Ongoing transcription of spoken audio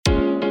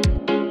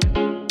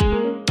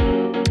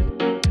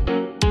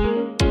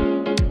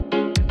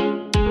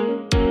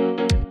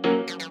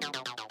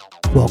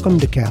Welcome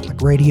to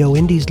Catholic Radio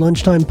INDY'S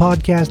Lunchtime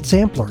Podcast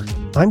Sampler.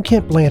 I'm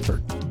Kent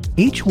Blanford.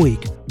 Each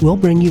week, we'll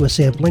bring you a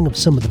sampling of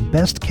some of the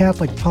best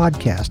Catholic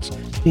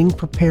podcasts being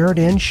prepared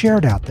and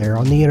shared out there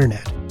on the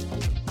internet.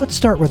 Let's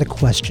start with a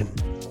question.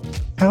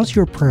 How's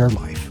your prayer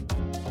life?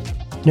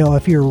 Now,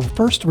 if your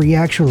first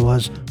reaction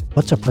was,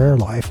 what's a prayer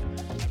life?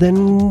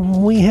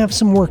 Then we have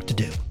some work to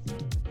do.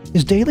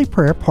 Is daily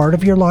prayer part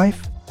of your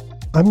life?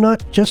 I'm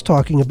not just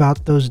talking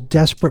about those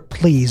desperate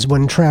pleas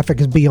when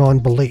traffic is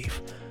beyond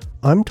belief.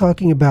 I'm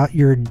talking about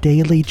your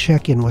daily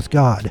check-in with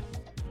God.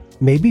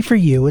 Maybe for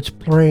you it's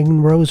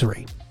praying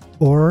rosary,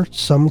 or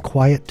some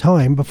quiet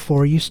time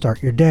before you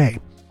start your day.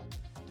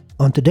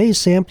 On today's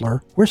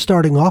sampler, we're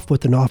starting off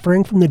with an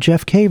offering from the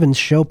Jeff Cavins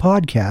Show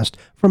podcast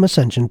from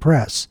Ascension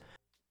Press.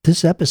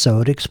 This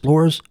episode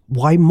explores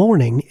why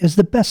morning is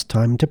the best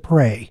time to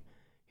pray.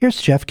 Here's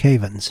Jeff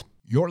Cavins.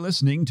 You're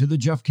listening to the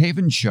Jeff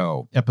Cavins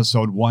Show,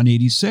 episode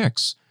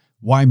 186,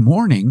 Why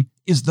Morning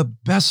is the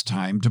Best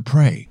Time to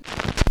Pray.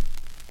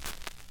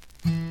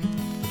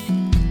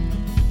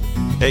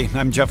 Hey,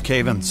 I'm Jeff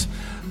Cavins.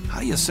 How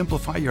do you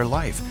simplify your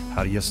life?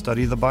 How do you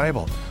study the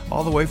Bible?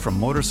 All the way from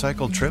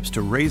motorcycle trips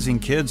to raising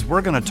kids,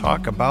 we're going to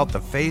talk about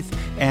the faith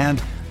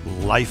and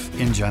life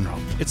in general.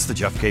 It's the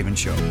Jeff Cavins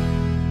Show.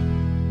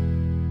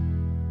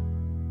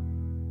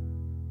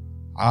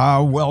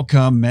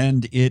 Welcome,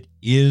 and it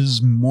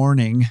is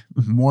morning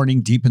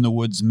deep in the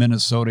woods,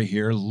 Minnesota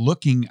here,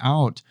 looking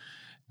out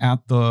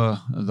at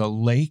the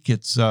lake.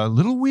 It's a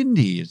little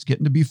windy. It's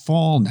getting to be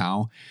fall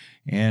now,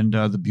 and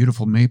the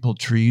beautiful maple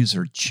trees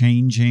are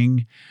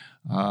changing.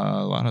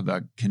 A lot of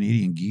the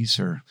Canadian geese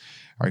are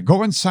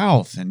going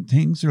south, and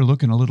things are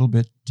looking a little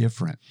bit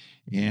different.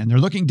 And they're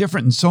looking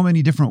different in so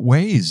many different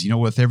ways,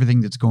 with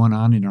everything that's going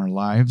on in our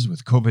lives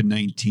with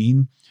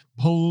COVID-19,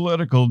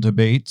 political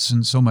debates,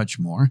 and so much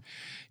more.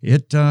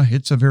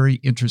 It's a very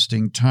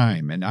interesting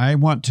time. And I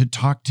want to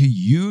talk to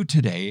you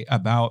today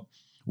about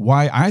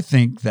why I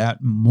think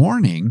that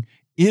morning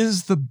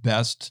is the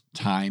best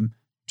time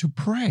to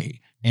pray.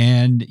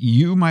 And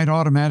you might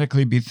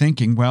automatically be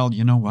thinking, well,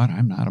 you know what?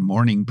 I'm not a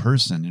morning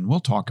person, and we'll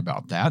talk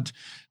about that.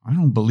 I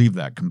don't believe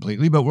that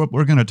completely, but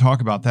we're going to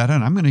talk about that,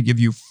 and I'm going to give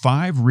you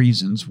 5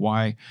 reasons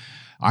why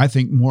I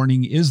think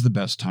morning is the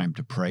best time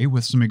to pray,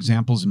 with some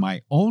examples in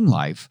my own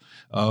life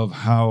of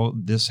how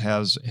this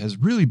has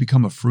really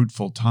become a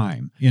fruitful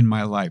time in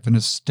my life, an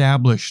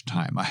established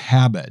time, a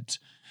habit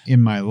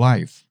in my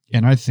life.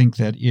 And I think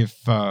that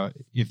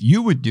if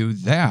you would do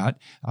that,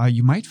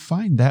 you might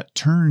find that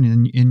turn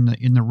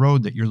in the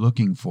road that you're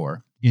looking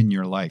for in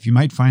your life. You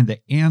might find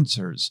the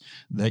answers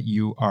that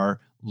you are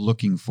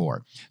looking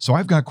for. So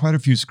I've got quite a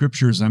few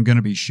scriptures I'm going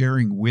to be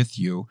sharing with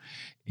you,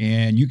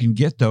 and you can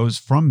get those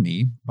from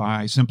me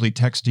by simply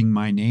texting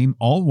my name,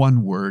 all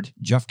one word,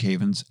 Jeff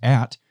Cavins,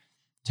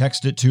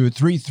 text it to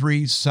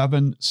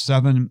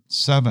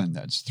 33777.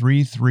 That's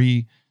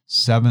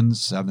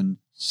 33777.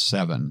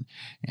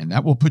 And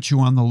that will put you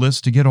on the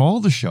list to get all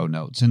the show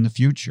notes in the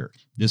future.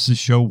 This is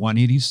show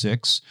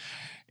 186.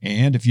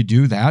 And if you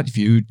do that, if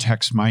you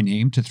text my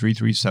name to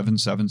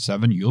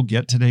 33777, you'll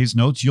get today's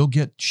notes. You'll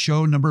get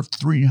show number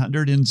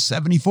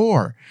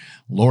 374,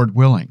 Lord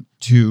willing,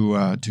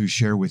 to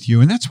share with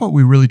you. And that's what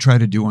we really try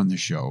to do on the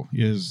show,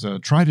 is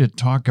try to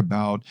talk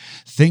about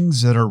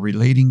things that are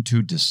relating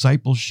to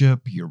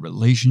discipleship, your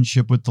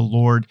relationship with the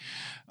Lord,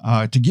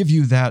 to give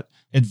you that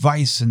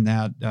advice and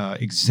that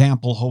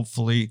example,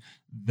 hopefully,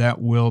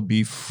 that will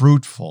be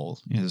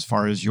fruitful as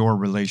far as your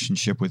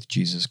relationship with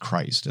Jesus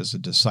Christ as a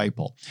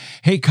disciple.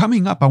 Hey,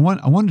 coming up, I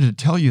wanted to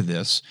tell you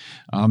this.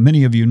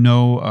 Many of you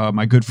know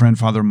my good friend,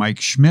 Father Mike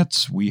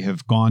Schmitz. We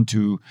have gone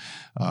to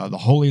the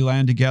Holy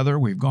Land together.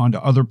 We've gone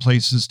to other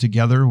places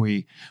together.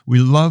 We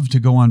love to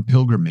go on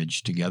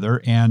pilgrimage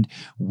together, and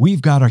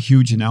we've got a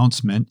huge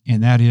announcement,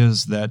 and that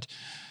is that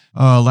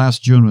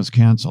last June was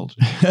canceled.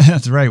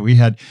 That's right. We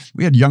had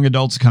young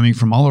adults coming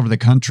from all over the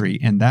country,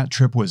 and that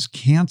trip was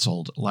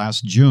canceled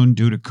last June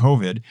due to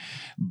COVID.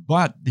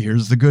 But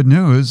here's the good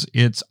news.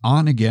 It's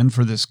on again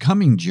for this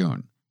coming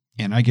June.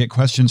 And I get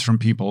questions from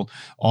people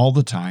all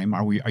the time.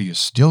 Are you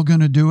still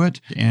going to do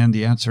it? And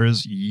the answer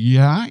is,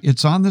 yeah,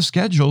 it's on the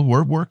schedule.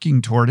 We're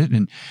working toward it.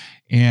 And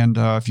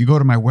if you go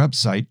to my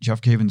website,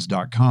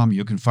 jeffcavins.com,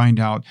 you can find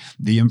out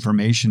the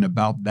information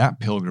about that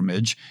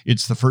pilgrimage.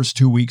 It's the first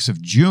 2 weeks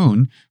of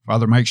June.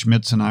 Father Mike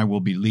Schmitz and I will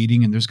be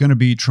leading, and there's going to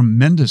be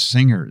tremendous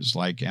singers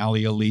like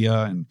Ali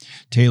Aliyah and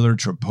Taylor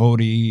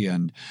Tripodi,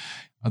 and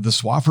the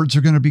Swaffords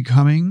are going to be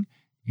coming,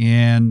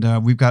 and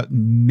we've got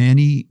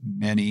many,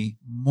 many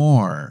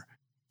more.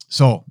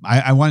 So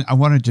I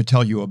wanted to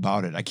tell you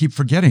about it. I keep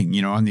forgetting,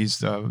 on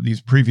these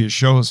previous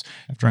shows.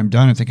 After I'm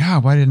done, I think,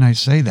 why didn't I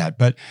say that?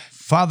 But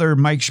Father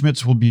Mike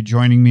Schmitz will be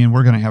joining me, and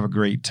we're going to have a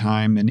great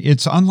time. And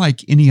it's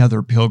unlike any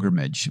other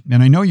pilgrimage.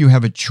 And I know you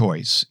have a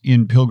choice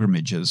in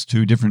pilgrimages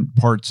to different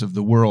parts of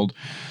the world.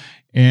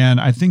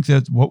 And I think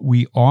that what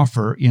we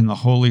offer in the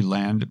Holy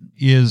Land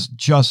is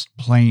just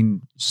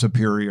plain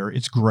superior.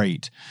 It's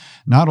great.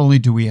 Not only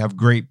do we have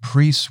great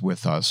priests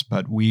with us,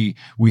 but we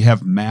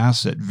have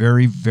Mass at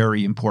very,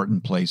 very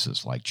important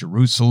places like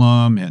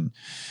Jerusalem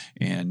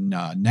and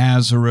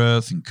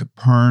Nazareth and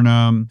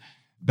Capernaum,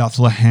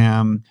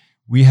 Bethlehem.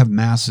 We have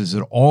Masses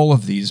at all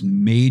of these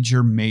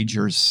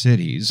major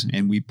cities,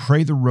 and we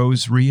pray the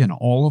Rosary in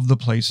all of the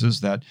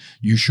places that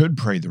you should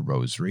pray the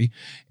Rosary.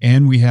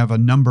 And we have a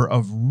number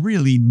of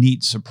really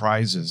neat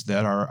surprises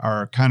that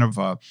are kind of,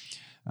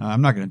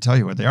 I'm not going to tell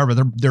you what they are,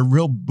 but they're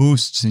real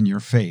boosts in your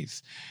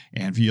faith.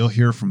 And you'll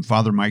hear from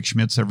Father Mike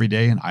Schmitz every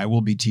day, and I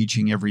will be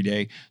teaching every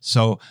day.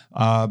 So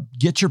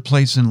get your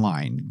place in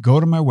line.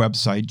 Go to my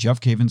website,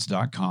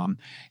 jeffcavins.com,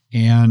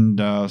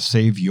 and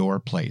save your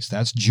place.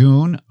 That's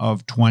June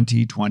of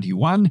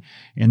 2021.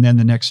 And then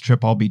the next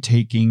trip I'll be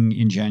taking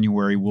in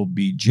January will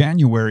be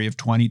January of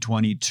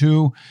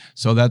 2022.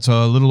 So that's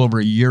a little over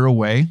a year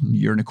away, a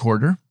year and a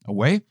quarter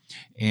away.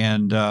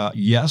 And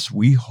yes,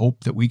 we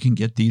hope that we can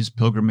get these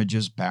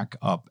pilgrimages back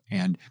up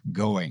and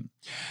going.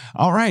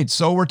 All right,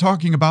 so we're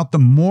talking about the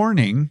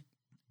morning.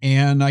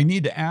 And I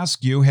need to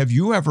ask you, have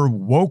you ever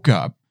woke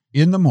up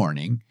in the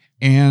morning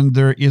and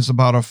there is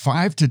about a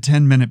 5 to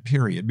 10 minute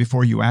period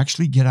before you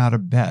actually get out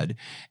of bed,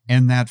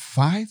 and that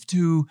 5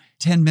 to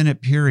 10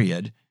 minute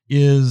period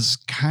is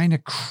kind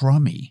of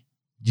crummy?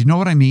 Do you know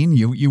what I mean?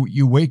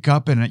 You wake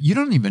up and you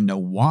don't even know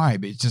why,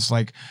 but it's just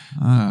like,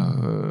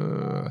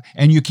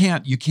 and you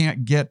can't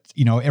get,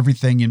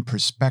 everything in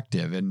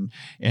perspective,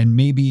 and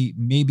maybe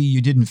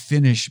you didn't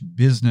finish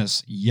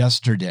business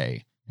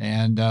yesterday,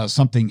 and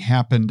something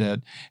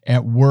happened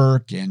at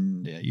work,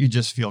 and you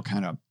just feel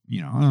kind of,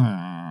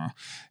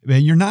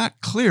 and you're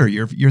not clear.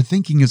 Your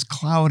thinking is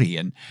cloudy,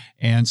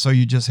 and so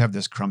you just have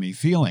this crummy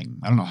feeling.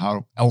 I don't know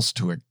how else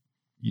to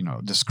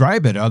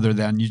describe it other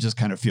than you just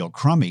kind of feel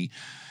crummy.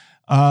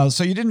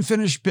 So you didn't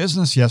finish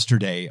business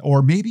yesterday,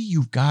 or maybe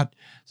you've got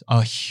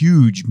a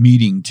huge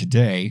meeting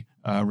today,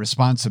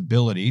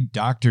 responsibility,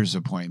 doctor's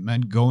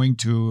appointment, going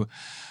to,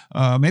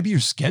 maybe your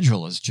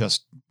schedule is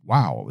just,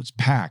 wow, it's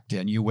packed,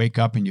 and you wake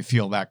up and you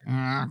feel that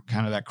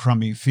kind of that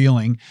crummy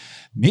feeling.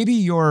 Maybe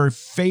your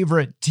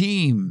favorite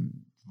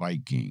team,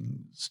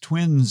 Vikings,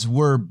 Twins,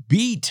 were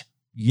beat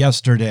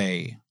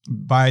yesterday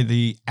by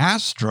the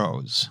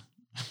Astros.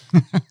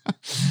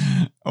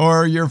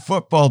 Or your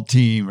football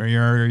team or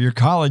your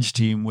college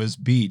team was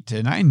beat.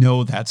 And I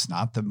know that's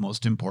not the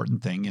most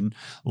important thing in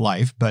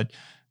life, but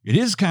it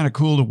is kind of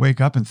cool to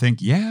wake up and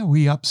think, yeah,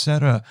 we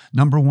upset a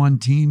number one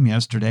team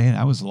yesterday.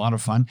 That was a lot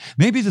of fun.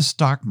 Maybe the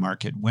stock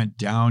market went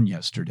down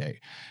yesterday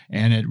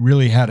and it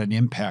really had an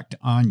impact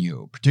on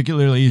you,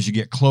 particularly as you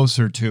get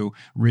closer to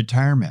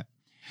retirement.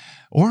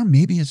 Or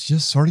maybe it's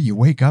just sort of you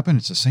wake up and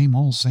it's the same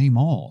old, same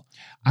old.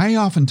 I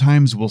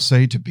oftentimes will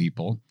say to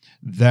people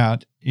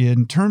that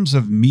in terms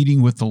of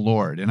meeting with the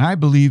Lord, and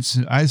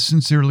I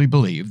sincerely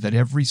believe that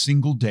every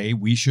single day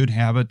we should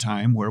have a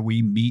time where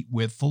we meet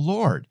with the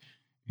Lord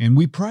and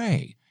we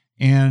pray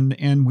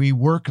and we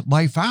work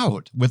life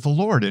out with the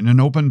Lord in an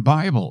open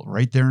Bible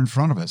right there in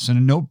front of us in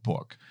a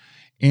notebook.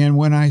 And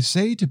when I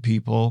say to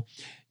people,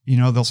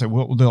 they'll say,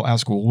 well, they'll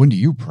ask, well, when do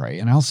you pray?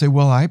 And I'll say,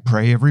 well, I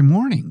pray every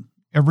morning.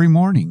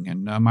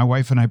 And my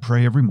wife and I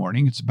pray every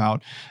morning. It's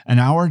about an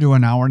hour to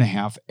an hour and a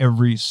half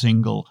every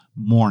single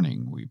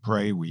morning. We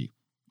pray, we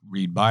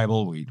read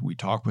Bible, we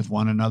talk with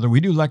one another,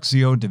 we do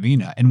Lectio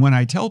Divina. And when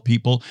I tell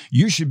people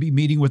you should be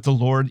meeting with the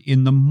Lord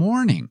in the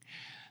morning,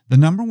 the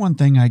number one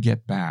thing I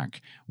get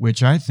back,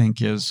 which I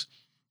think is,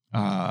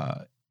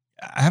 I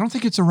don't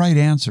think it's a right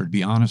answer, to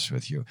be honest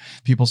with you.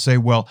 People say,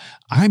 well,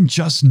 I'm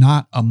just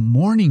not a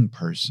morning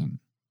person.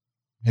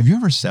 Have you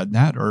ever said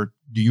that? Or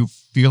do you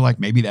feel like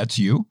maybe that's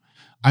you?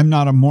 I'm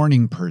not a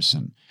morning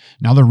person.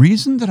 Now, the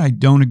reason that I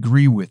don't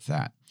agree with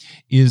that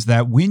is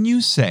that when you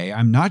say,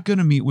 I'm not going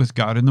to meet with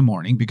God in the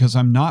morning because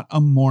I'm not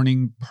a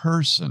morning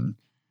person,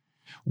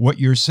 what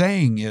you're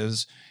saying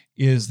is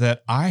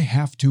that I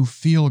have to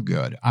feel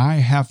good. I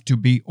have to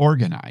be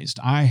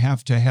organized. I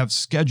have to have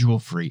schedule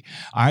free.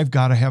 I've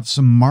got to have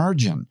some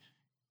margin.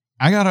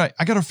 I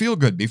gotta feel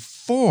good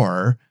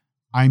before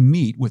I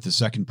meet with the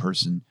second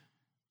person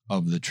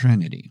of the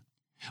Trinity.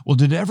 Well,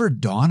 did it ever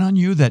dawn on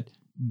you that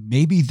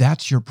maybe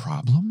that's your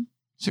problem?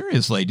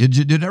 Seriously,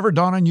 did it ever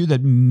dawn on you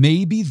that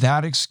maybe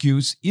that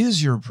excuse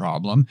is your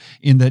problem,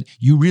 in that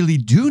you really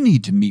do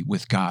need to meet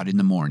with God in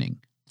the morning,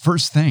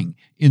 first thing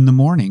in the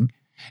morning,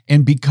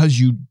 and because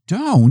you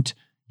don't,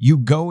 you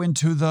go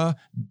into the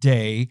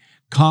day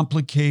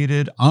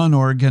complicated,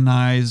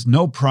 unorganized,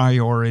 no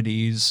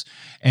priorities,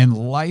 and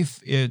life,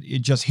 it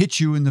just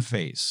hits you in the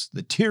face.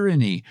 The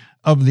tyranny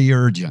of the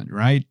urgent,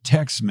 right?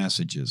 Text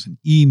messages and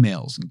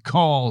emails and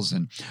calls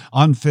and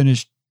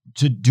unfinished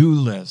to-do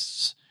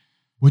lists.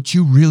 What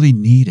you really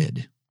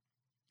needed,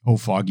 oh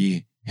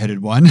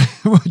foggy-headed one,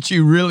 what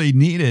you really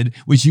needed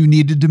was you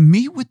needed to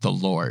meet with the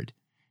Lord.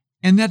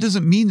 And that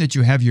doesn't mean that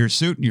you have your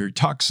suit and your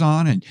tux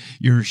on and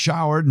you're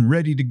showered and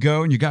ready to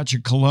go and you got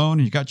your cologne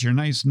and you got your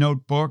nice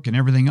notebook and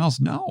everything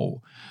else.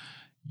 No,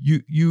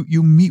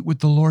 you meet with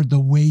the Lord the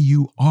way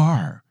you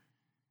are.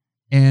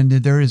 And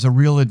there is a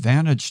real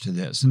advantage to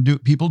this.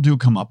 And people do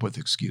come up with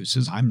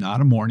excuses. I'm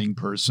not a morning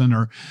person,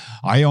 or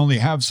I only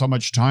have so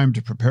much time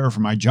to prepare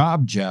for my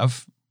job,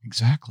 Jeff.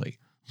 Exactly.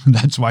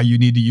 That's why you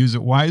need to use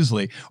it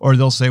wisely. Or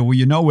they'll say,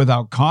 well,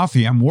 without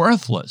coffee, I'm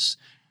worthless.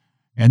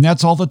 And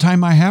that's all the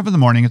time I have in the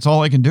morning. It's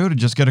all I can do to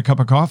just get a cup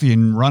of coffee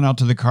and run out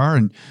to the car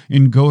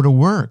and go to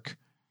work.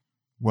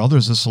 Well,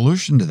 there's a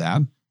solution to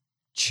that.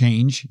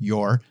 Change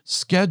your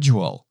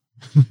schedule.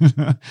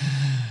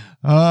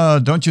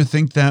 Don't you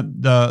think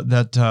that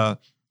the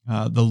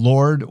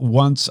Lord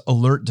wants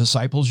alert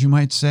disciples, you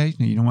might say?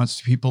 He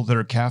wants people that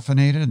are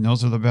caffeinated, and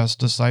those are the best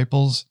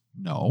disciples?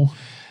 No.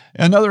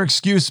 Another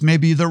excuse may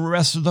be the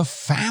rest of the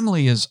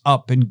family is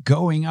up and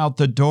going out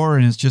the door,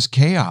 and it's just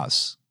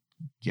chaos.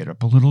 Get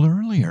up a little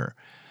earlier.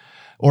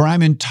 Or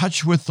I'm in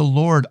touch with the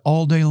Lord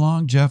all day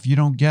long, Jeff. You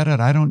don't get it.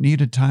 I don't need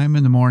a time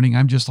in the morning.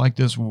 I'm just like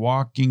this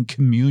walking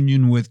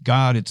communion with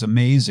God. It's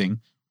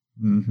amazing.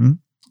 I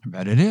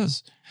bet it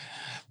is.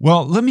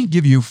 Well, let me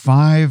give you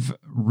 5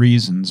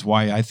 reasons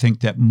why I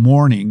think that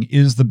morning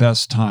is the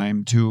best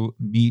time to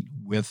meet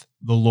with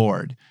the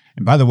Lord.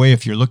 And by the way,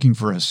 if you're looking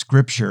for a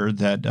scripture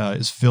that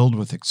is filled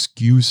with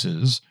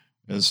excuses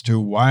as to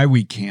why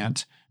we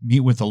can't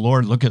meet with the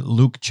Lord, look at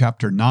Luke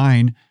chapter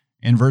 9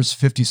 and verse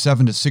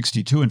 57 to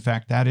 62. In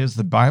fact, that is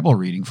the Bible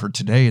reading for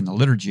today in the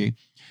liturgy.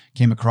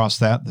 Came across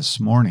that this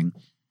morning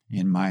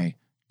in my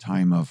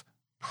time of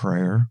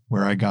prayer,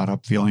 where I got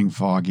up feeling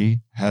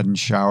foggy, hadn't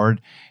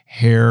showered,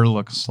 hair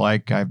looks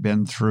like I've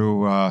been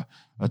through a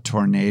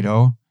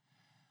tornado.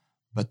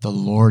 But the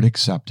Lord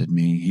accepted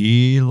me.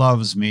 He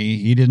loves me.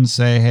 He didn't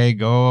say, hey,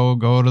 go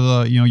to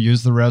the,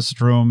 use the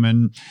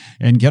restroom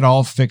and get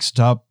all fixed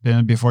up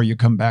and before you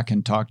come back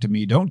and talk to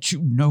me. Don't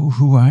you know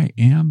who I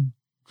am?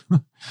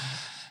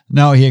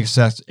 No, he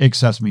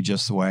accepts me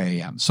just the way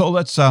I am. So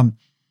let's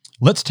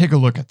take a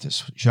look at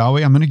this, shall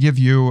we?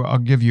 I'll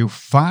give you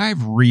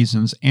 5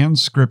 reasons and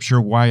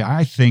scripture why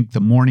I think the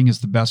morning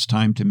is the best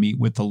time to meet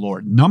with the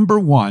Lord.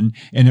 Number 1,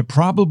 and it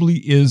probably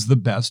is the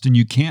best, and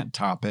you can't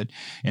top it,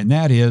 and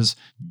that is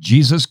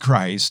Jesus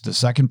Christ, the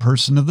second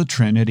person of the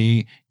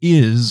Trinity,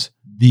 is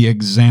the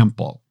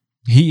example.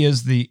 He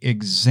is the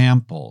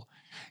example.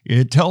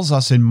 It tells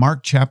us in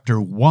Mark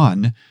chapter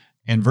 1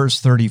 and verse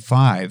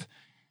 35,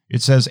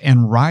 it says,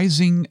 and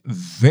rising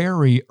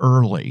very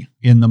early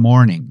in the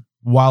morning,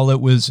 while it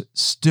was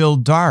still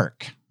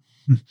dark.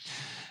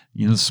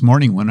 This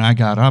morning when I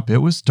got up, it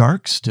was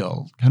dark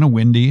still, kind of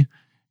windy,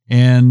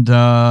 and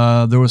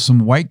there was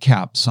some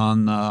whitecaps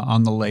on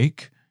the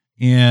lake,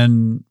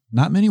 and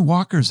not many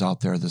walkers out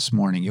there this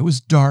morning. It was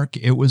dark.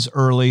 It was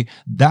early.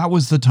 That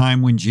was the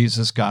time when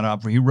Jesus got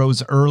up. He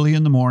rose early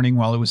in the morning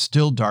while it was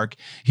still dark.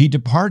 He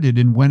departed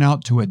and went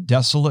out to a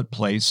desolate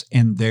place,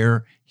 and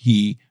there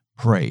he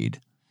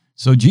prayed.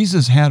 So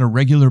Jesus had a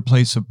regular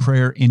place of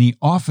prayer, and he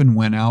often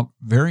went out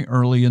very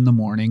early in the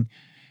morning.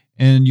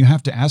 And you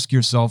have to ask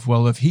yourself,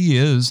 well, if he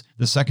is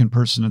the second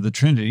person of the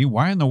Trinity,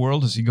 why in the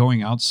world is he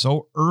going out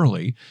so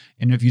early?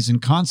 And if he's in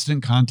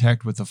constant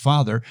contact with the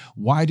Father,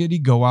 why did he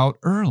go out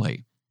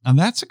early? And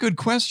that's a good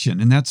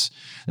question. And that's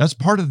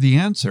part of the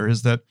answer,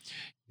 is that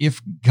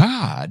if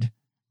God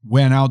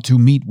went out to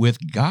meet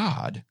with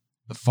God,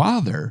 the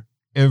Father,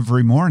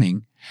 every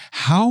morning,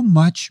 how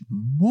much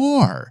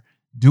more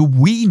do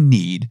we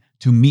need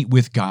to meet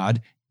with God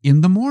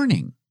in the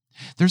morning?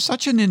 There's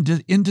such an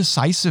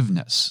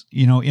indecisiveness,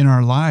 in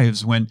our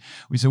lives when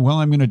we say, well,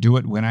 I'm going to do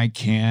it when I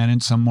can,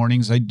 and some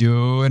mornings I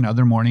do, and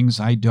other mornings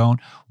I don't.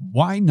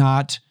 Why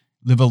not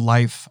live a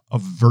life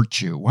of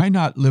virtue? Why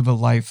not live a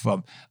life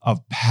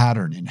of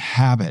pattern and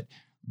habit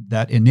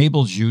that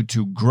enables you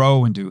to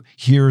grow and to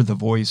hear the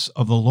voice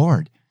of the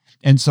Lord?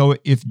 And so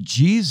if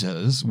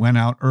Jesus went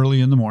out early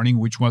in the morning,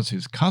 which was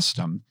his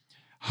custom,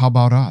 how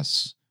about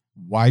us?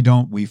 Why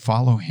don't we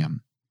follow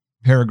him?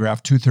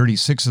 Paragraph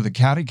 236 of the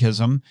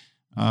Catechism,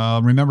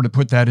 remember to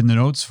put that in the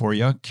notes for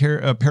you.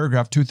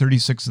 Paragraph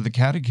 236 of the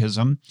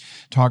Catechism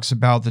talks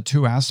about the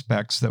 2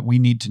 aspects that we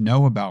need to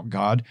know about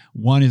God.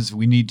 One is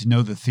we need to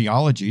know the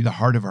theology, the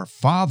heart of our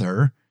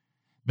Father,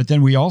 but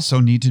then we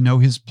also need to know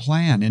his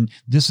plan, and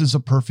this is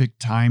a perfect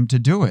time to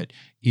do it,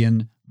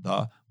 in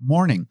the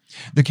morning.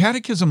 The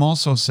Catechism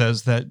also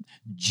says that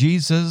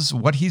Jesus,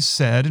 what he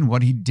said and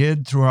what he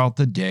did throughout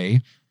the day,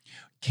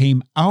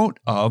 came out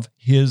of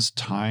his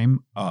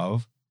time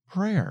of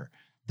prayer.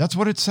 That's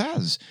what it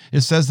says. It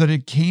says that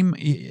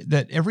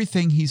that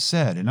everything he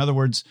said, in other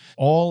words,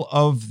 all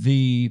of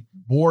the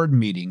board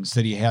meetings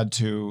that he had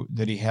to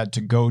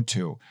go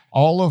to,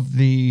 all of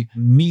the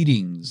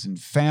meetings and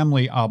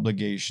family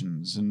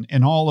obligations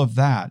and all of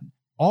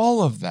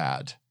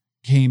that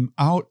came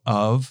out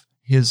of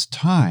his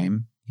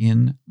time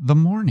in the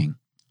morning.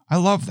 I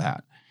love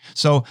that.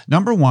 So,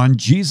 number 1,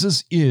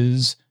 Jesus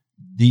is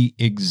the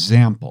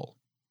example.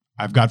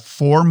 I've got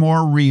 4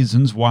 more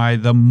reasons why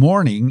the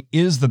morning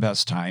is the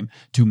best time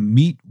to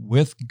meet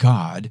with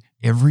God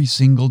every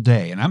single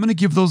day. And I'm going to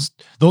give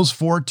those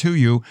 4 to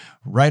you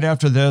right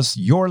after this.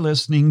 You're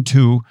listening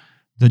to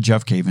The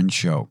Jeff Cavins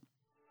Show.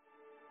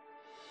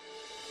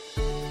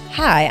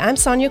 Hi, I'm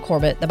Sonia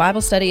Corbett, the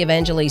Bible Study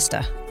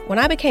Evangelista. When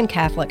I became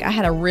Catholic, I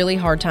had a really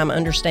hard time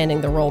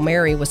understanding the role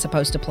Mary was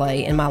supposed to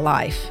play in my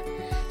life.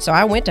 So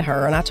I went to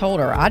her and I told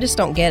her, I just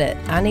don't get it.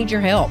 I need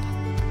your help.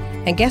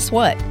 And guess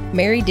what?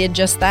 Mary did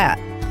just that.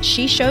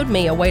 She showed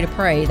me a way to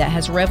pray that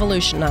has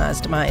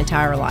revolutionized my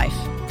entire life.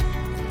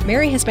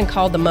 Mary has been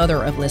called the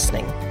mother of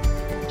listening.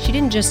 She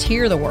didn't just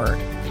hear the word.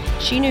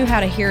 She knew how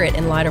to hear it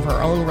in light of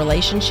her own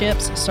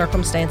relationships,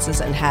 circumstances,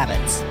 and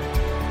habits.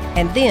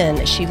 And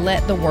then she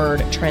let the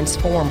word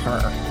transform her.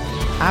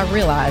 I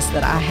realized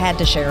that I had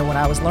to share what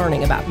I was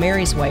learning about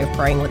Mary's way of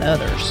praying with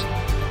others.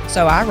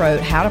 So I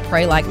wrote How to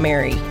Pray Like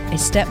Mary, a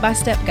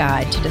step-by-step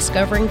guide to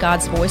discovering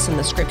God's voice in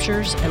the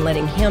scriptures and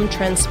letting Him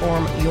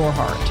transform your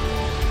heart.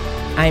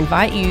 I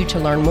invite you to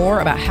learn more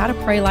about how to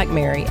pray like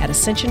Mary at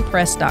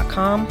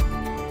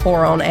ascensionpress.com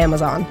or on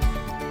Amazon.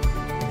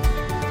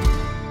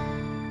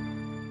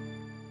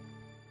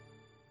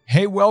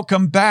 Hey,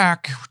 welcome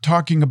back. We're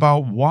talking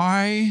about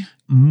why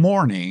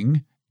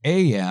morning,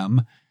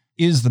 AM,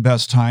 is the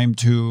best time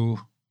to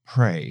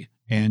pray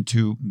and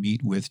to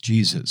meet with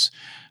Jesus.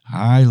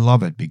 I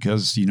love it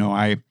because,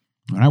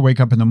 when I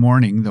wake up in the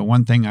morning, the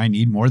one thing I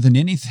need more than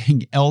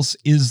anything else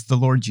is the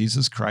Lord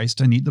Jesus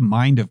Christ. I need the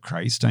mind of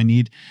Christ. I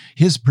need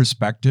His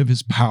perspective,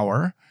 His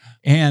power,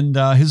 and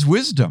His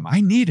wisdom.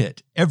 I need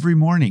it every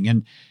morning.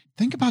 And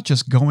think about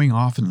just going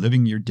off and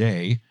living your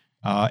day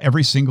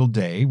every single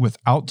day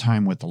without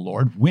time with the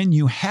Lord when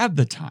you have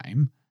the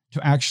time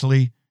to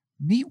actually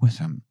meet with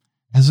Him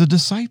as a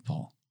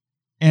disciple.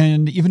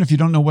 And even if you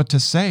don't know what to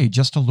say,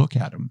 just to look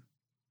at Him.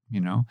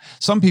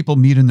 Some people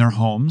meet in their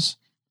homes.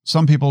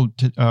 Some people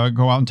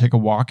go out and take a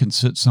walk and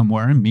sit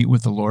somewhere and meet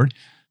with the Lord.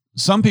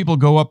 Some people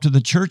go up to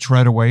the church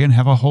right away and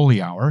have a holy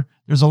hour.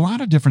 There's a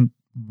lot of different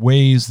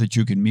ways that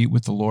you can meet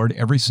with the Lord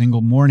every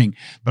single morning,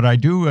 but I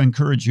do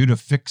encourage you to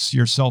fix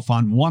yourself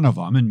on one of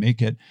them and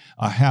make it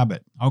a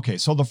habit. Okay,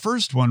 so the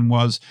first one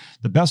was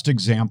the best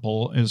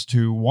example as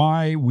to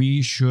why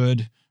we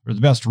should, or the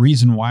best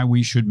reason why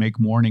we should make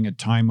morning a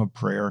time of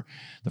prayer.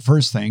 The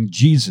first thing,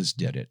 Jesus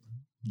did it.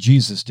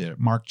 Jesus did it.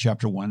 Mark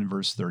chapter 1,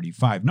 verse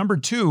 35. Number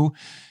 2,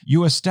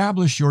 you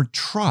establish your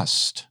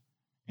trust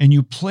and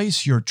you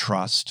place your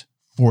trust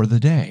for the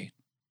day.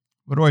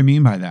 What do I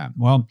mean by that?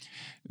 Well,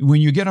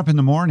 when you get up in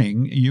the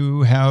morning,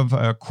 you have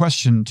a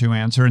question to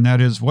answer, and that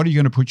is, what are you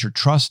going to put your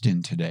trust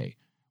in today?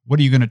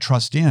 What are you going to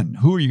trust in?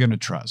 Who are you going to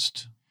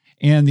trust?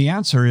 And the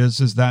answer is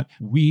that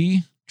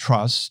we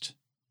trust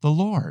the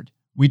Lord.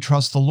 We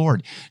trust the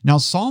Lord. Now,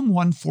 Psalm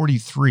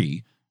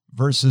 143,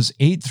 verses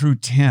 8 through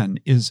 10,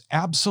 is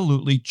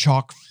absolutely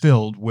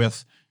chock-filled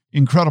with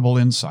incredible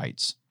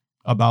insights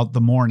about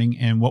the morning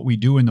and what we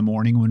do in the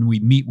morning when we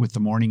meet with the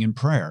morning in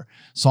prayer.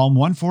 Psalm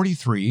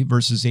 143,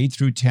 verses 8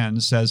 through 10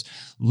 says,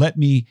 "Let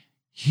me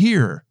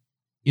hear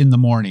in the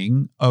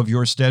morning of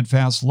your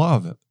steadfast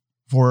love,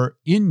 for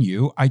in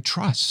you I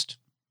trust.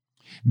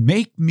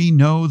 Make me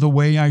know the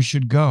way I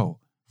should go,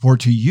 for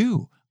to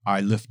you I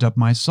lift up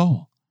my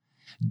soul.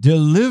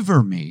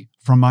 Deliver me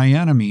from my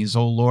enemies,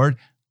 O Lord.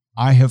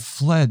 I have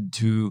fled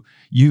to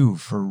you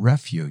for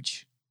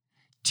refuge.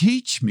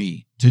 Teach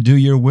me to do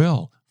your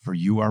will, for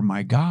you are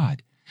my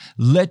God.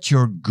 Let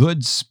your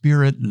good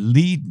spirit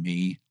lead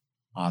me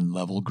on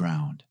level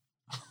ground."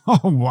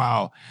 Oh,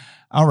 wow.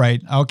 All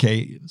right.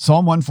 Okay.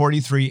 Psalm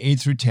 143, 8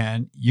 through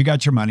 10. You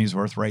got your money's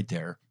worth right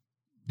there.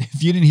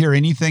 If you didn't hear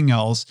anything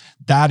else,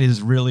 that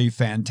is really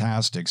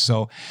fantastic.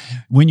 So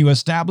when you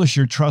establish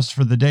your trust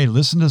for the day,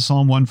 listen to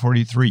Psalm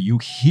 143. You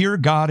hear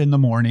God in the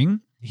morning.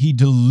 He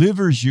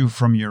delivers you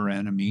from your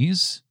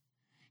enemies.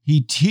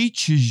 He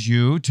teaches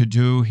you to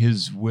do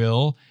His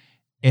will,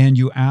 and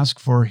you ask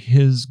for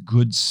His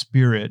good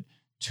spirit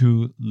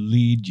to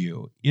lead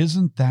you.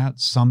 Isn't that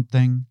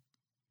something?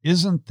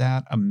 Isn't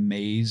that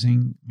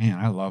amazing? Man,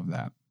 I love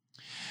that.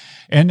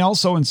 And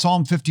also in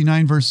Psalm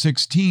 59, verse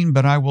 16,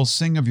 "But I will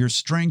sing of your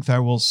strength. I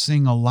will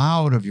sing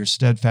aloud of your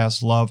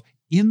steadfast love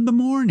in the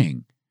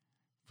morning.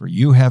 For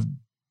you have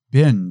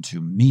been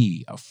to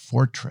me a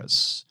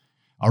fortress,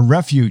 a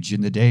refuge in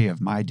the day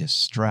of my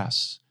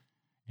distress."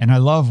 And I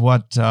love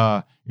what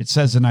it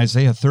says in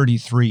Isaiah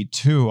 33,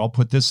 2. I'll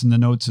put this in the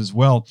notes as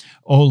well.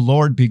 "O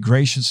Lord, be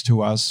gracious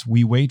to us.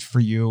 We wait for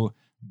you.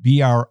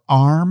 Be our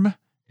arm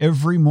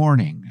every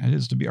morning." That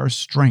is to be our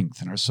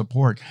strength and our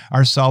support,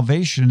 our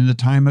salvation in the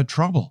time of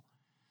trouble.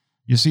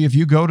 You see, if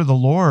you go to the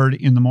Lord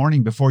in the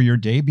morning before your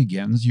day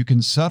begins, you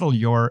can settle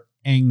your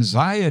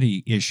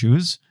anxiety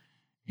issues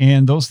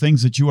and those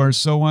things that you are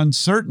so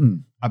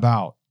uncertain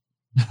about.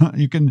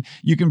 You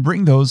can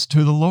bring those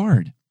to the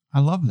Lord.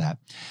 I love that.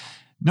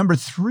 Number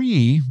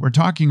 3, we're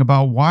talking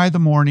about why the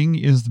morning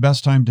is the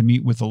best time to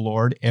meet with the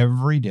Lord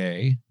every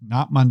day,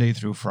 not Monday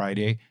through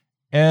Friday,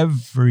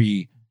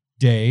 every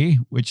day,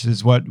 which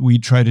is what we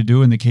try to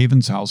do in the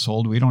Cavens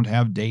household. We don't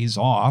have days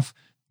off,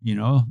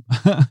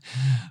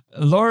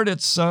 Lord,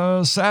 it's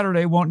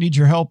Saturday, won't need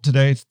your help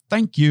today.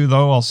 Thank you,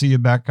 though. I'll see you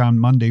back on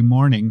Monday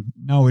morning.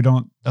 No, we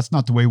don't That's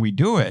not the way we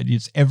do it.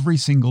 It's every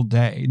single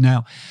day.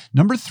 Now,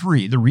 number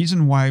 3, the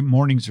reason why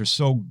mornings are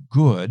so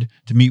good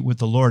to meet with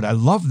the Lord, I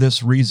love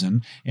this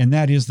reason, and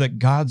that is that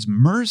God's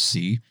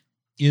mercy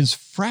is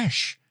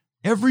fresh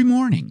every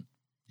morning.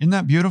 Isn't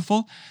that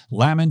beautiful?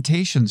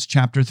 Lamentations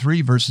chapter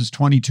 3, verses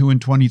 22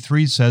 and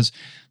 23 says,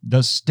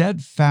 "The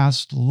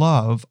steadfast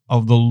love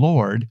of the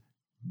Lord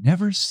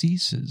never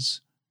ceases.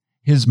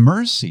 His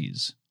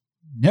mercies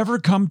never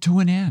come to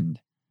an end.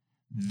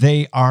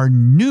 They are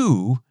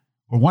new,"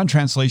 or one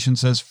translation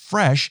says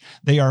fresh.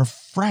 They are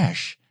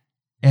fresh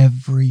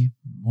every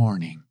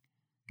morning.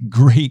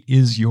 Great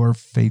is your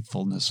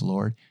faithfulness,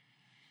 Lord.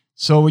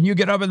 So when you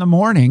get up in the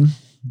morning,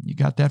 you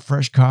got that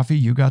fresh coffee,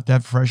 you got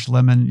that fresh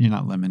orange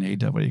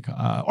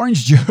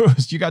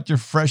juice. You got your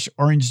fresh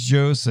orange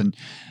juice, and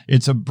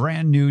it's a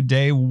brand new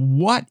day.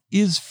 What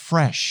is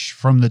fresh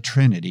from the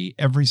Trinity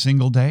every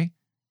single day?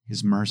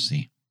 His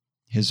mercy.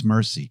 His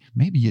mercy.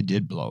 Maybe you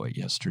did blow it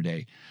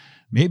yesterday.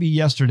 Maybe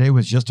yesterday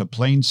was just a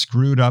plain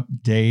screwed up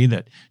day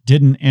that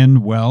didn't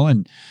end well,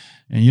 and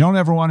you don't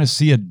ever want to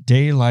see a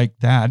day like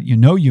that. You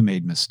know you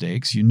made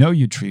mistakes. You know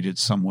you treated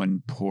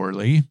someone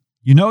poorly.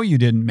 You know you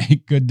didn't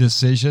make good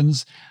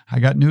decisions. I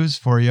got news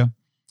for you.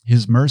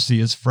 His mercy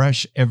is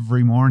fresh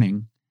every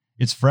morning.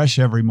 It's fresh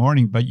every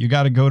morning, but you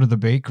got to go to the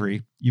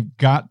bakery. You've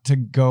got to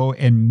go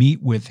and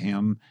meet with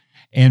him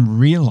and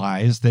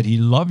realize that he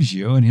loves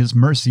you and his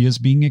mercy is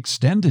being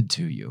extended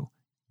to you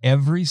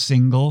every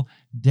single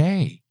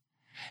day.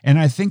 And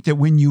I think that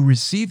when you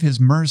receive his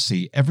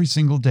mercy every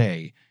single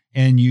day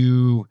and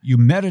you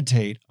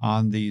meditate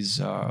on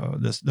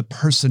the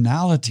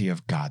personality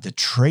of God, the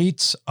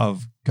traits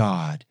of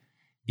God,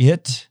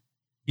 it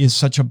is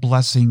such a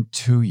blessing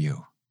to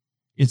you.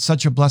 It's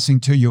such a blessing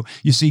to you.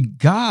 You see,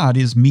 God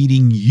is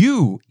meeting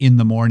you in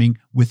the morning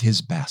with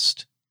his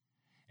best.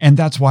 And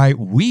that's why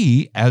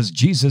we, as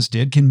Jesus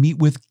did, can meet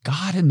with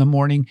God in the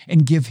morning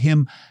and give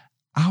him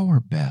our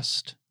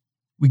best.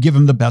 We give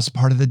him the best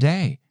part of the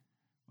day.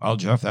 Well,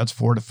 Jeff, that's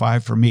 4 to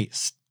 5 for me.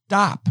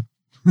 Stop.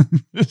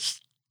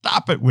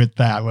 Stop it with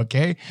that,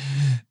 okay?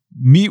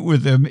 Meet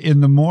with him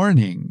in the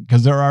morning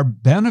because there are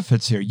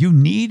benefits here. You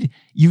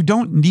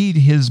don't need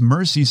his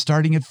mercy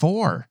starting at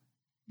 4.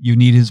 You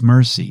need his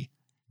mercy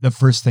the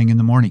first thing in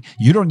the morning.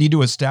 You don't need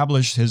to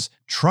establish his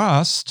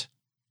trust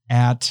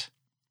at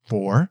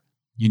 4.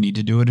 You need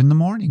to do it in the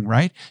morning,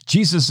 right?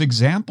 Jesus'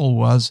 example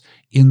was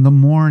in the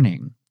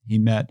morning. He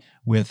met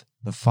with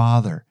the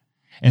Father.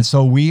 And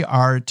so we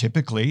are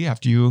typically,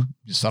 after you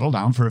settle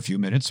down for a few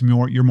minutes,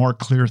 you're more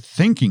clear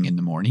thinking in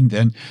the morning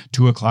than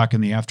 2 o'clock in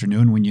the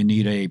afternoon when you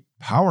need a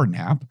power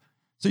nap.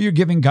 So you're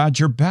giving God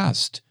your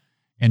best.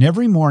 And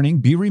every morning,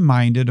 be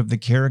reminded of the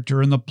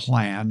character and the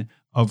plan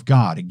of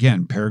God.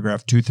 Again,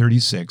 paragraph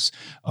 236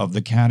 of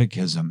the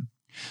Catechism.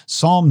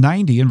 Psalm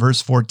 90 and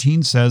verse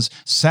 14 says,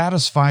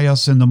 "Satisfy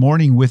us in the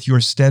morning with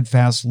your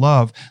steadfast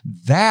love,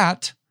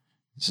 that,"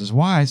 this is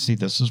why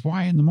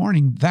in the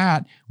morning,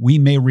 "that we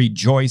may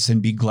rejoice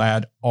and be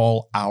glad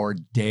all our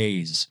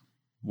days."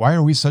 Why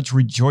are we such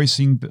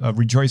rejoicing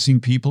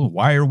people?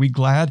 Why are we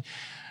glad?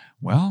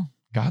 Well,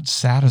 God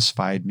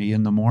satisfied me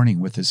in the morning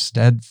with his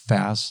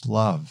steadfast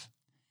love.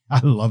 I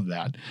love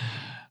that.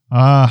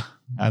 I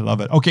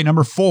love it. Okay,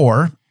 number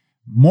 4,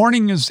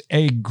 morning is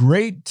a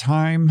great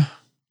time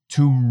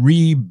to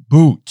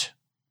reboot.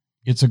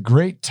 It's a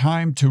great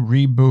time to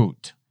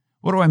reboot.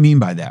 What do I mean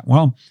by that?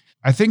 Well,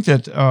 I think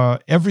that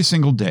every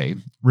single day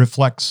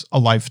reflects a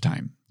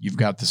lifetime. You've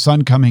got the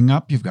sun coming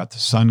up, you've got the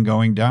sun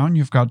going down,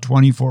 you've got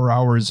 24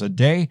 hours a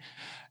day,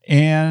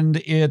 and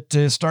it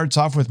starts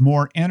off with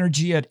more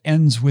energy, it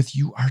ends with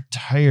you are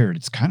tired.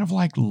 It's kind of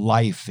like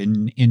life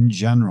in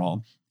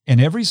general. And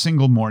every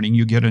single morning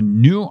you get a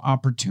new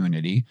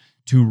opportunity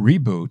to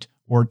reboot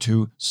or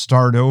to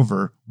start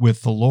over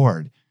with the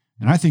Lord.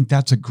 And I think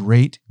that's a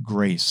great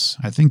grace.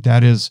 I think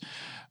that is,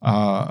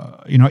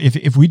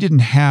 if we didn't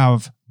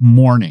have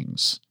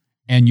mornings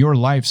and your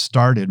life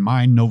started,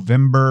 mine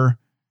November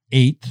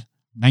 8th,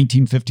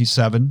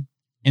 1957,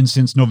 and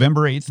since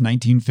November 8th,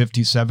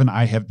 1957,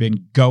 I have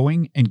been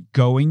going and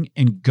going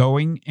and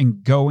going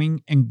and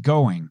going and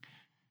going.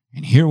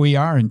 And here we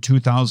are in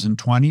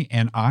 2020,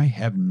 and I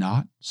have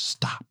not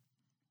stopped.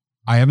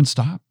 I haven't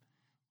stopped.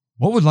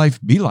 What would life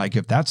be like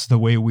if that's the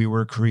way we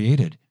were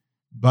created?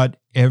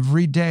 But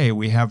every day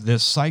we have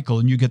this cycle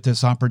and you get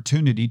this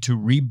opportunity to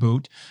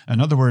reboot. In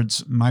other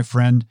words, my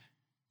friend,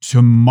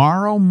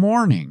 tomorrow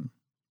morning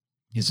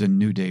is a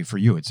new day for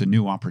you. It's a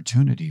new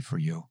opportunity for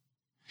you.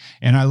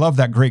 And I love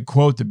that great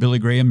quote that Billy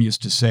Graham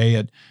used to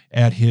say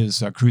at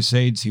his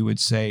crusades. He would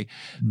say,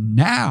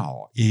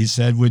 now, he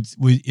said,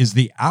 is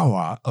the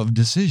hour of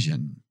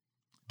decision.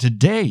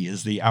 Today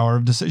is the hour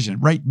of decision.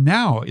 Right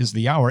now is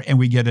the hour, and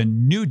we get a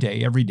new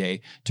day every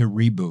day to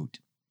reboot.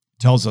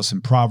 Tells us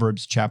in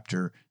Proverbs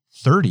chapter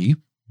 30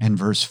 and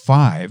verse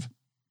 5,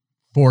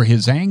 "For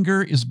his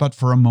anger is but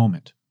for a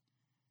moment,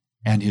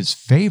 and his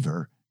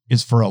favor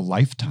is for a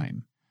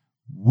lifetime.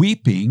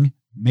 Weeping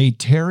may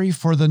tarry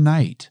for the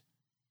night,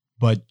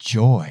 but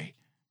joy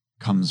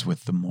comes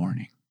with the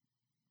morning."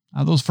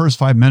 Those first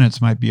 5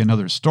 minutes might be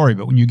another story,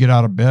 but when you get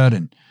out of bed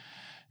and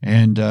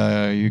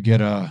you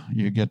get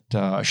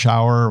a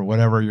shower or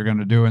whatever you're going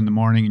to do in the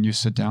morning, and you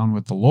sit down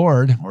with the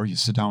Lord, or you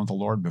sit down with the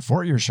Lord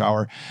before your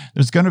shower,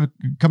 there's going to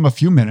come a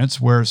few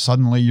minutes where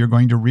suddenly you're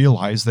going to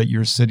realize that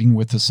you're sitting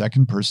with the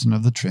second person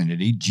of the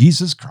Trinity,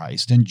 Jesus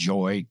Christ, and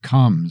joy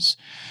comes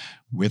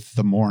with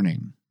the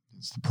morning.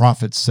 As the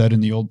prophet said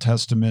in the Old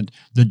Testament,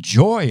 the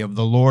joy of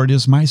the Lord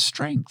is my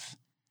strength.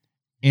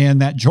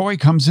 And that joy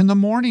comes in the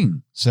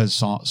morning,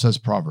 says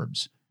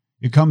Proverbs.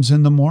 It comes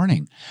in the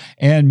morning.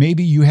 And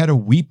maybe you had a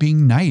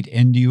weeping night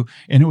and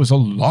it was a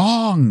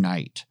long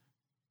night.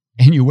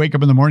 And you wake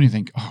up in the morning and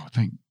think, oh,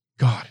 thank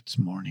God it's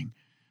morning.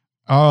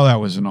 Oh,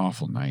 that was an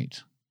awful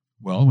night.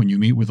 Well, when you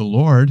meet with the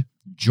Lord,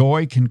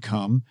 joy can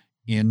come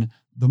in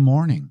the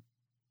morning.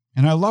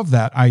 And I love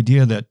that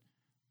idea that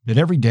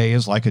every day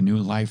is like a new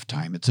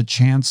lifetime. It's a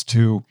chance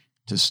to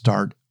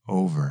start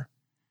over.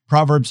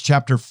 Proverbs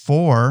chapter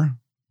 4.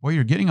 Boy,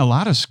 you're getting a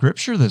lot of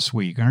scripture this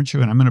week, aren't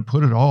you? And I'm going to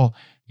put it all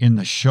in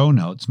the show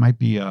notes. Might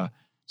be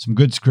some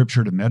good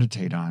scripture to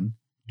meditate on.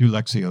 Do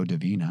Lectio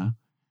Divina,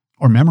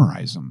 or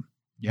memorize them.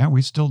 Yeah,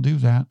 we still do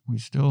that. We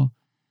still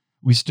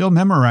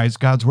memorize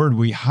God's word.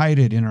 We hide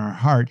it in our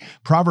heart.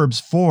 Proverbs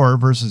 4,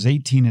 verses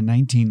 18 and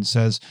 19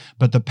 says,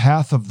 "But the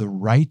path of the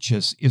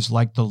righteous is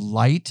like the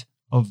light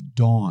of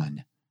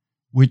dawn,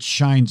 which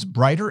shines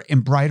brighter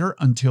and brighter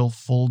until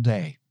full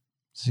day."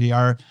 See,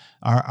 our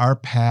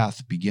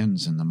path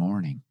begins in the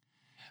morning.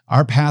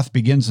 Our path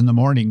begins in the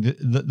morning.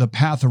 The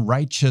path of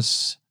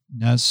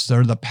righteousness,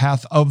 or the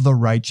path of the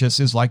righteous,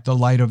 is like the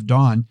light of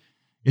dawn.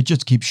 It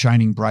just keeps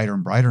shining brighter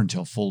and brighter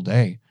until full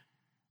day.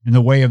 And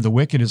the way of the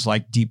wicked is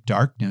like deep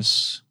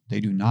darkness. They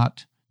do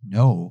not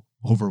know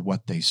over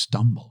what they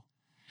stumble.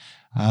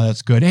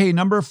 That's good. Hey,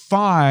 number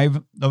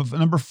five. Why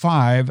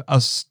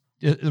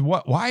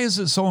is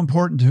it so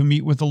important to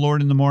meet with the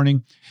Lord in the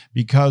morning?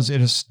 Because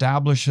it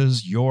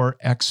establishes your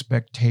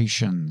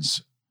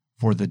expectations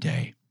for the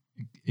day.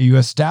 You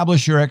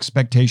establish your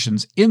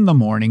expectations in the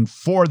morning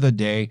for the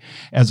day,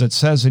 as it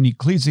says in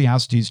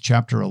Ecclesiastes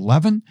chapter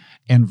 11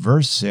 and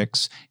verse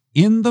 6,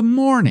 "In the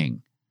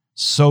morning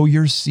sow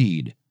your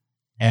seed,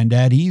 and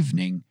at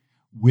evening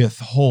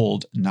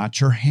withhold not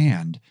your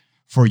hand,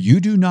 for you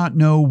do not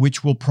know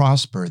which will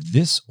prosper,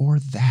 this or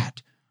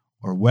that,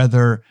 or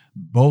whether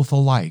both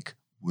alike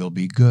will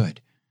be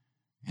good."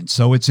 And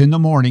so it's in the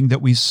morning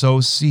that we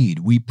sow seed.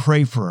 We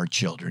pray for our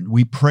children.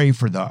 We pray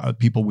for the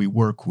people we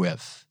work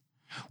with.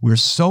 We're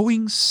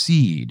sowing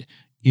seed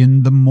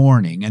in the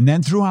morning, and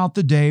then throughout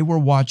the day, we're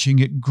watching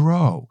it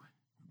grow.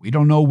 We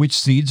don't know which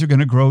seeds are going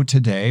to grow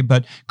today,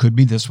 but could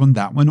be this one,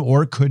 that one,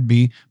 or it could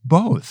be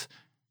both.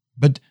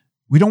 But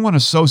we don't want to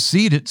sow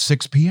seed at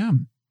 6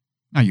 p.m.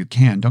 Now, you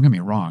can. Don't get me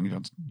wrong.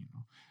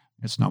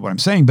 That's not what I'm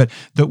saying. But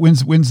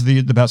when's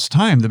the best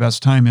time? The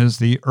best time is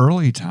the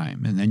early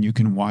time, and then you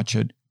can watch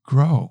it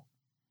grow.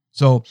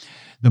 So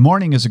the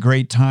morning is a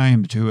great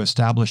time to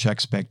establish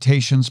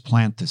expectations,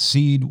 plant the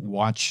seed,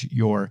 watch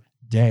your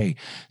day.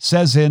 It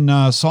says in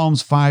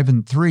Psalms 5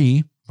 and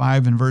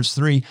verse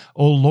 3,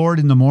 "O Lord,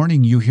 in the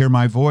morning you hear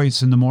my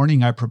voice. In the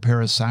morning I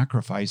prepare a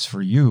sacrifice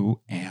for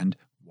you and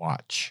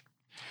watch."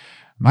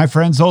 My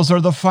friends, those are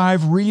the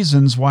 5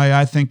 reasons why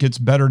I think it's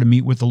better to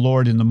meet with the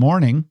Lord in the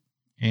morning.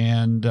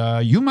 And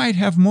you might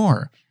have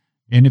more.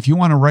 And if you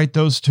want to write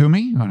those to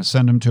me, you want to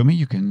send them to me,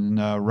 you can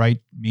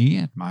write me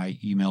at my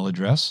email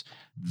address,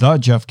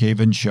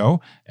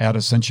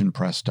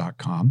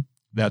 thejeffcavenshow@ascensionpress.com.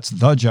 That's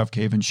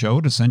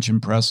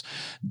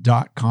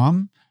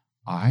thejeffcavenshow@ascensionpress.com.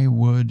 I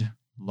would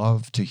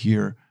love to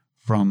hear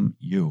from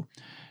you.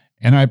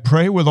 And I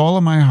pray with all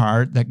of my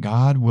heart that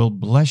God will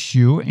bless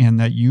you and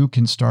that you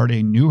can start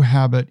a new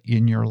habit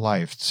in your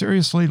life.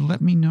 Seriously,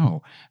 let me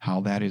know how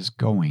that is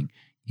going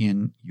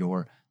in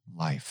your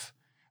life.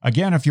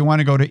 Again, if you want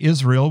to go to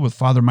Israel with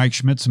Father Mike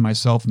Schmitz and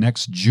myself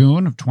next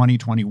June of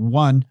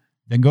 2021,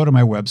 then go to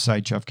my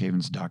website,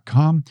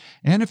 jeffcavens.com.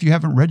 And if you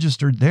haven't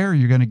registered there,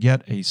 you're going to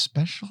get a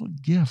special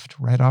gift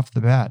right off the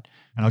bat.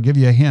 And I'll give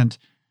you a hint.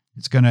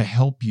 It's going to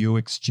help you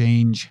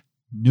exchange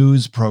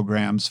news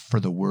programs for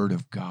the Word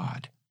of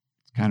God.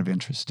 It's kind of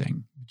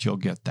interesting, but you'll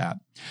get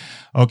that.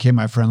 Okay,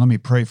 my friend, let me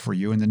pray for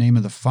you. In the name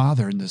of the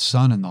Father, and the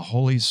Son, and the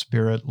Holy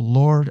Spirit,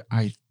 Lord,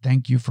 I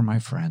thank you for my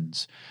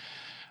friends.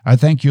 I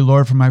thank you,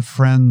 Lord, for my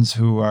friends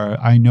who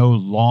I know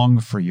long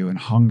for you and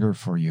hunger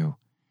for you.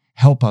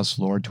 Help us,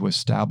 Lord, to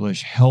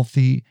establish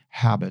healthy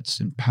habits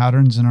and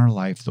patterns in our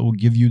life that will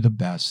give you the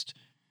best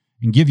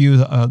and give you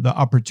the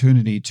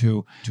opportunity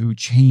to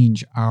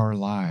change our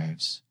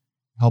lives.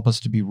 Help us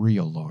to be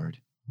real,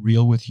 Lord,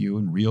 real with you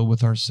and real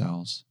with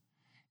ourselves,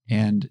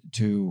 and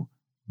to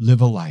live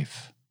a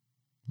life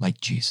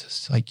like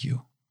Jesus, like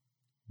you.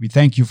 We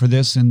thank you for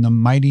this in the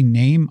mighty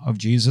name of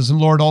Jesus.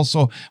 And Lord,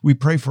 also, we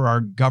pray for our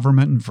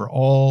government and for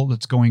all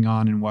that's going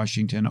on in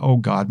Washington. Oh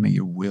God, may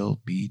your will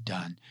be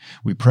done.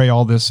 We pray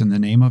all this in the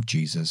name of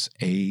Jesus.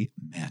 Amen.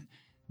 In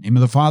the name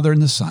of the Father,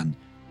 and the Son,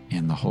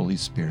 and the Holy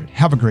Spirit.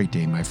 Have a great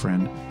day, my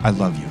friend. I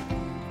love you.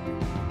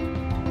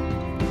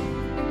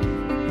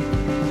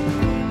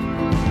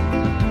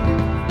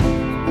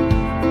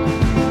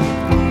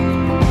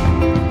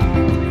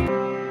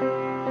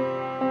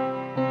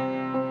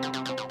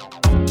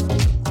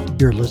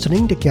 You're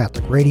listening to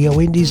Catholic Radio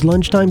Indy's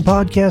Lunchtime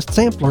Podcast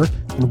Sampler,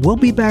 and we'll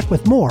be back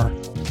with more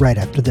right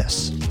after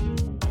this.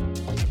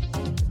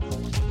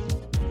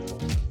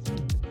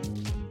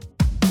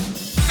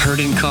 Heard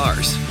in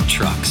cars,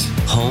 trucks,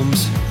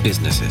 homes,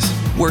 businesses,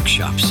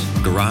 workshops,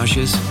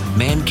 garages,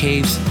 man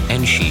caves,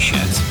 and she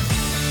sheds.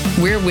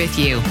 We're with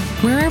you,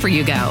 wherever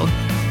you go.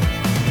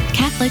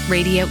 Catholic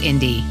Radio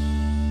Indy.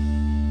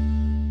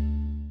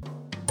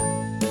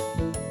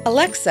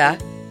 Alexa,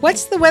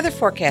 what's the weather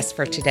forecast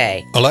for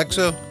today?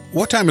 Alexa,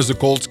 what time is the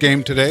Colts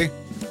game today?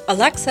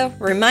 Alexa,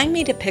 remind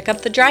me to pick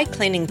up the dry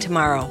cleaning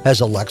tomorrow.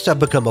 Has Alexa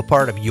become a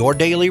part of your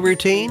daily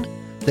routine?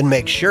 Then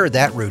make sure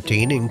that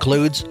routine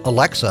includes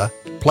Alexa,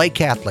 play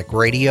Catholic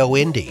Radio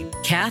Indy.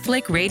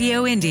 Catholic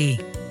Radio Indy.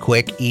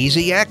 Quick,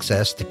 easy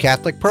access to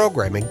Catholic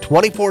programming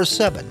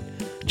 24/7.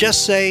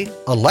 Just say,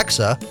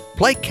 Alexa,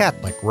 play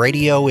Catholic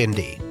Radio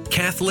Indy.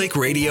 Catholic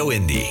Radio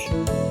Indy.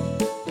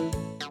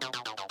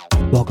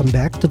 Welcome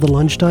back to the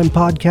Lunchtime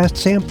Podcast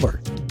Sampler.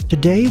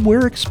 Today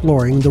we're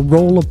exploring the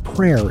role of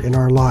prayer in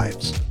our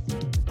lives.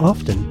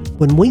 Often,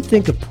 when we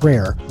think of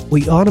prayer,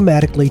 we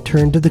automatically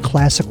turn to the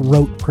classic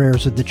rote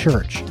prayers of the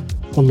Church,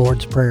 the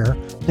Lord's Prayer,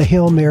 the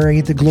Hail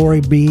Mary, the Glory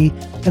Be,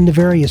 and the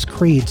various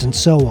creeds and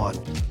so on.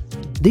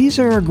 These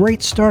are a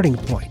great starting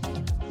point.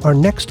 Our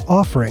next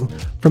offering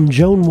from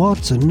Joan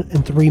Watson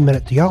in 3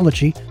 Minute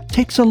Theology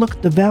takes a look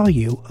at the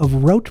value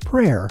of rote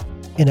prayer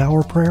in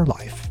our prayer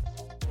life.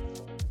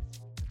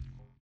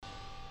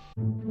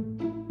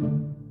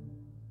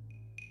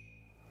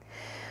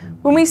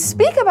 When we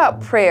speak about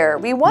prayer,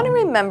 we want to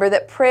remember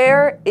that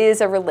prayer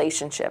is a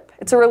relationship.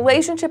 It's a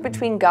relationship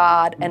between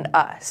God and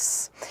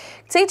us.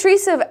 St.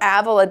 Teresa of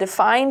Avila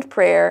defined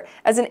prayer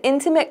as an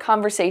intimate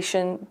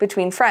conversation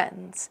between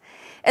friends.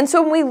 And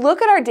so when we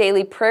look at our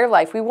daily prayer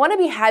life, we want to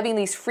be having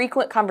these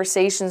frequent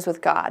conversations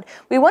with God.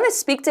 We want to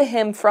speak to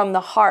Him from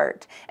the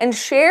heart and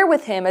share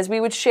with Him as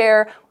we would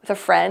share with a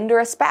friend or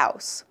a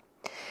spouse.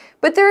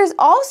 But there is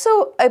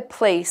also a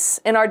place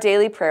in our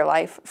daily prayer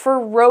life for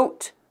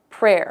rote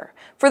prayer,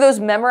 for those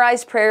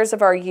memorized prayers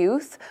of our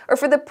youth, or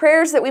for the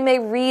prayers that we may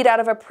read out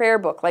of a prayer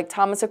book, like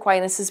Thomas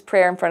Aquinas'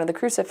 prayer in front of the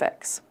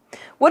crucifix.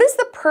 What is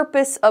the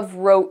purpose of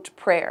rote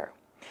prayer?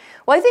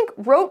 Well, I think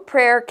rote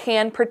prayer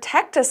can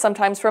protect us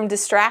sometimes from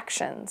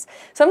distractions.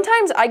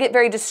 Sometimes I get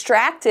very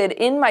distracted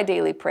in my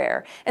daily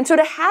prayer. And so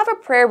to have a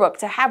prayer book,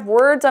 to have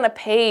words on a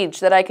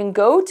page that I can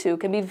go to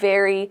can be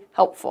very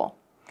helpful.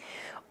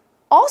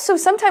 Also,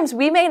 sometimes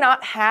we may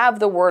not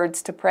have the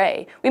words to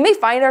pray. We may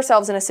find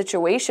ourselves in a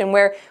situation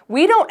where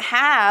we don't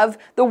have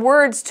the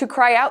words to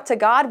cry out to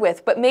God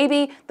with, but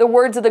maybe the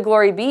words of the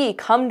Glory Be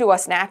come to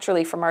us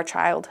naturally from our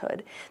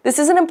childhood. This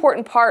is an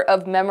important part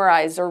of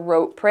memorized or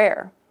rote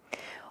prayer.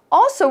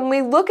 Also, when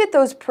we look at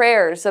those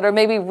prayers that are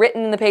maybe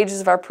written in the pages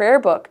of our prayer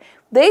book,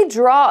 they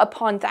draw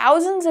upon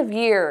thousands of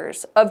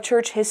years of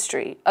church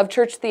history, of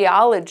church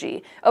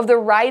theology, of the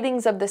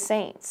writings of the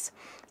saints.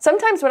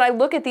 Sometimes when I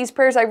look at these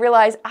prayers, I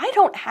realize I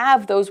don't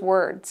have those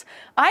words.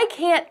 I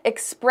can't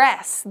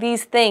express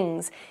these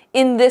things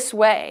in this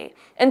way.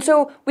 And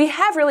so we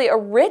have really a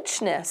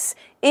richness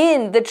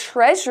in the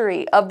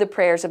treasury of the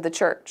prayers of the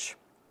church.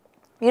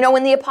 You know,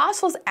 when the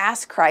apostles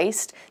asked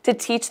Christ to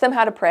teach them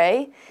how to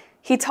pray,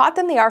 He taught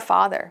them the Our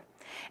Father.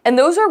 And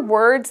those are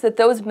words that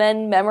those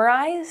men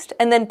memorized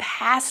and then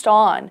passed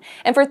on.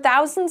 And for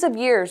thousands of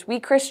years, we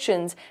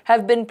Christians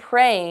have been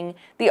praying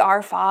the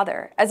Our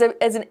Father as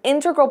an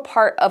integral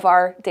part of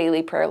our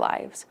daily prayer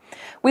lives.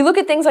 We look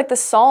at things like the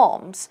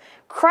Psalms.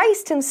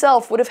 Christ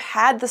Himself would have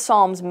had the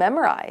Psalms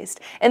memorized,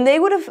 and they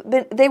would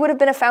have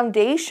been a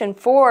foundation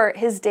for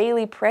His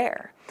daily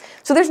prayer.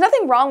 So there's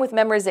nothing wrong with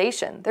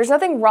memorization. There's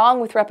nothing wrong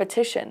with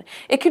repetition.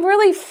 It can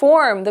really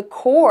form the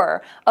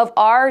core of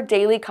our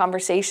daily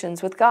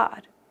conversations with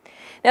God.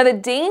 Now, the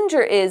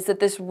danger is that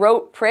this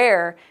rote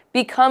prayer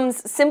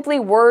becomes simply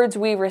words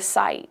we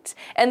recite,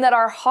 and that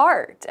our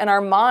heart and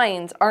our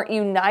minds aren't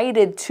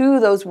united to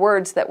those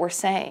words that we're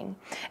saying.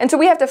 And so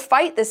we have to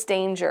fight this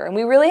danger, and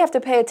we really have to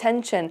pay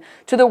attention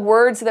to the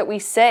words that we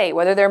say,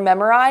 whether they're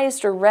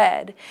memorized or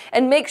read,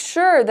 and make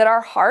sure that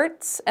our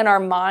hearts and our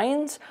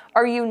minds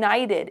are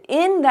united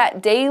in that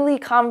daily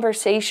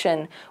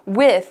conversation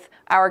with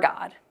our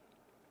God.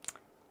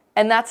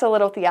 And that's a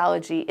little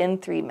theology in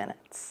 3 minutes.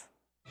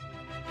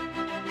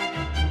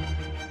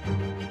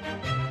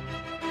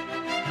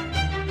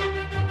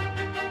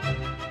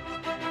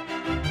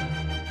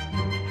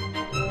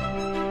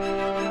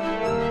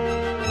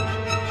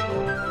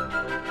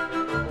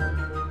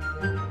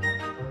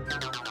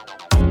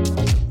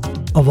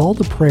 Of all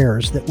the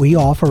prayers that we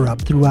offer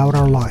up throughout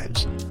our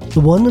lives, the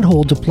one that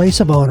holds a place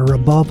of honor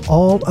above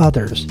all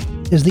others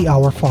is the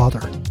Our Father,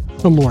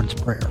 the Lord's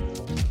Prayer.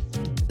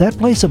 That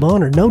place of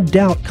honor no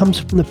doubt comes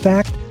from the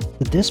fact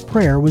that this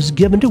prayer was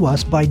given to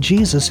us by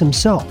Jesus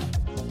Himself.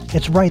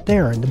 It's right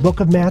there in the book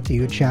of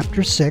Matthew,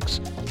 chapter 6,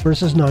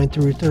 verses 9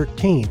 through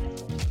 13.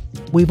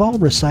 We've all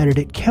recited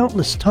it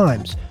countless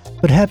times,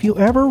 but have you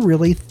ever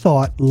really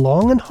thought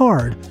long and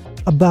hard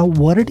about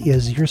what it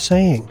is you're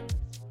saying?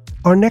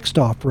 Our next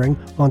offering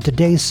on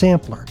today's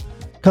sampler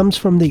comes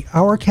from the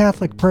Our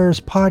Catholic Prayers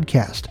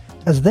podcast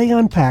as they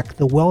unpack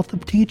the wealth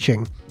of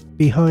teaching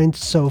behind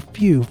so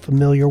few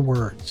familiar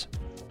words.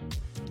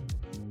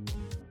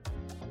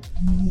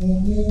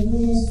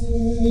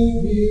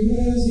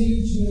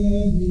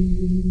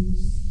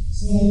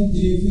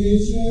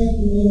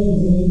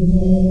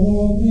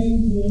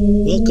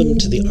 Welcome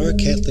to the Our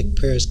Catholic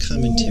Prayers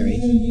commentary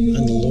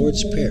on the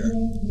Lord's Prayer,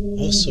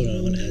 also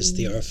known as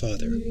the Our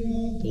Father.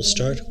 We'll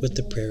start with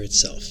the prayer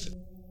itself.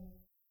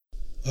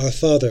 Our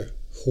Father,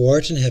 who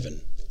art in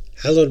heaven,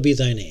 hallowed be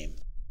thy name.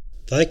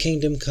 Thy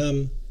kingdom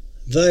come,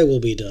 thy will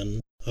be done,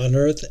 on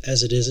earth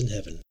as it is in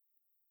heaven.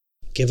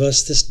 Give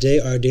us this day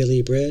our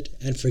daily bread,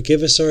 and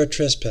forgive us our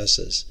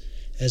trespasses,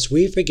 as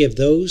we forgive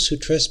those who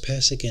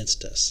trespass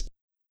against us.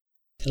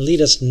 And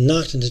lead us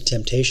not into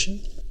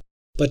temptation,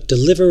 but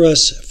deliver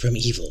us from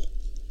evil.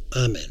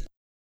 Amen.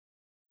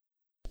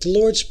 The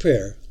Lord's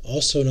Prayer,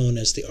 also known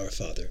as the Our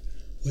Father,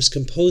 was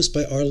composed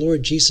by our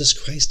Lord Jesus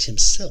Christ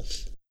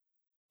himself.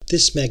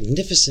 This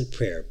magnificent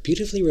prayer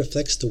beautifully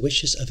reflects the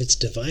wishes of its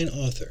divine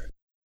author.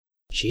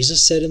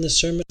 Jesus said in the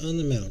Sermon on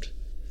the Mount,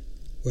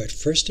 where it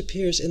first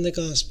appears in the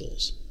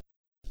Gospels,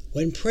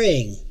 "When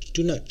praying,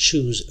 do not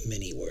choose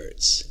many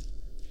words."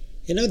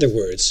 In other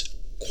words,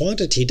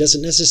 quantity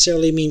doesn't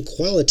necessarily mean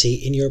quality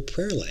in your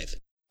prayer life,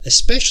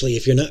 especially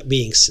if you're not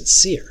being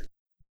sincere.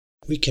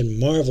 We can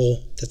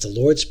marvel that the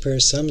Lord's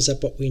Prayer sums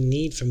up what we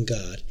need from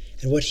God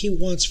and what He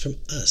wants from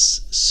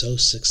us so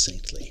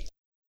succinctly.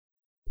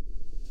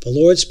 The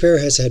Lord's Prayer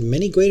has had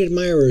many great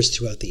admirers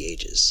throughout the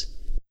ages.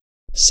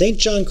 St.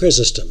 John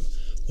Chrysostom,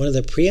 one of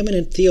the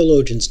preeminent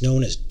theologians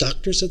known as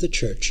Doctors of the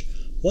Church,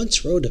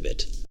 once wrote of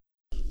it,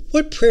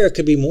 "What prayer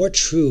could be more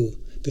true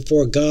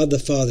before God the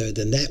Father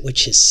than that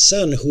which His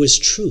Son, who is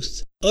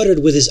truth, uttered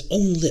with His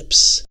own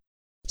lips?"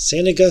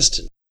 St.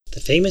 Augustine,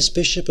 the famous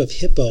Bishop of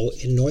Hippo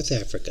in North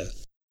Africa,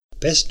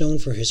 best known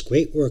for his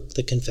great work,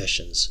 the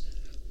Confessions,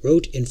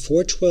 wrote in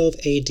 412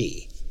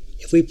 AD,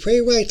 "If we pray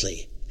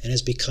rightly, and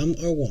has become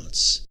our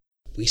wants,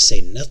 we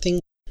say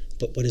nothing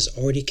but what is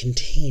already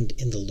contained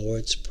in the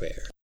Lord's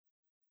Prayer."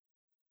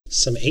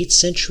 Some 8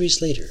 centuries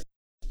later,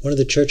 one of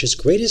the Church's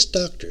greatest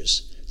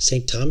doctors,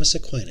 St. Thomas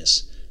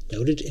Aquinas,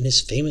 noted in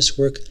his famous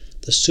work,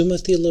 the Summa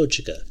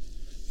Theologica,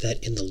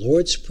 that in the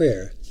Lord's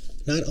Prayer,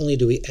 not only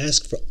do we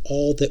ask for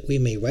all that we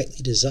may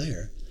rightly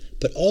desire,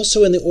 but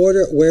also in the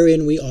order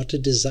wherein we ought to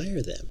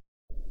desire them,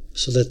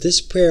 so that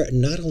this prayer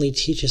not only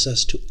teaches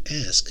us to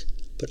ask,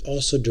 but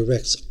also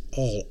directs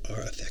all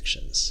our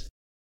affections.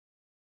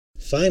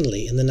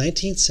 Finally, in the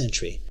 19th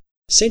century,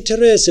 St.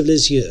 Thérèse of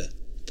Lisieux,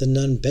 the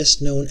nun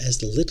best known as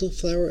the Little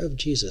Flower of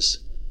Jesus,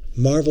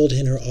 marveled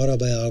in her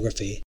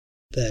autobiography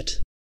that,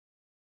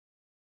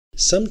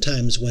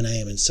 "Sometimes when I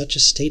am in such a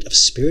state of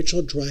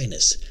spiritual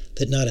dryness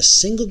that not a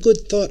single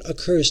good thought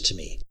occurs to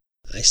me,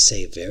 I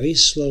say very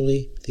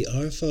slowly the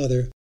Our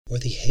Father or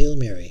the Hail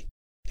Mary,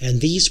 and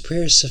these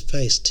prayers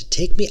suffice to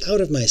take me out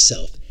of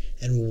myself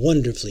and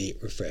wonderfully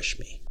refresh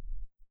me."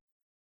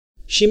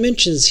 She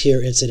mentions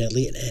here,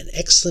 incidentally, an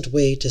excellent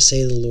way to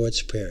say the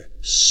Lord's Prayer,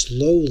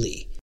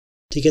 slowly,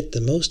 to get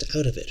the most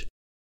out of it,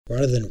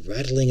 rather than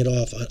rattling it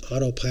off on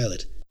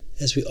autopilot,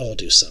 as we all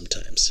do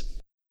sometimes.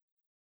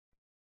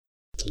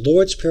 The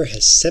Lord's Prayer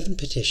has 7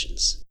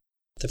 petitions.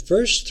 The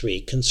first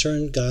 3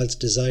 concern God's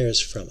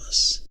desires from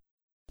us.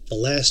 The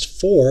last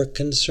 4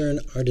 concern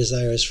our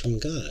desires from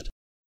God.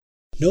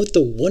 Note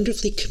the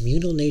wonderfully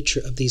communal nature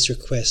of these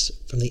requests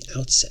from the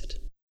outset.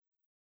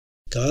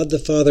 God the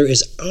Father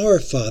is our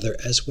Father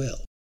as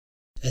well.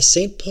 As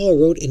St. Paul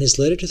wrote in his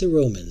letter to the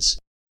Romans,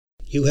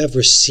 "You have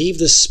received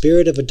the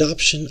spirit of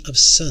adoption of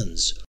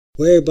sons,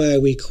 whereby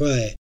we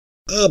cry,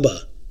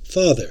 Abba,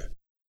 Father."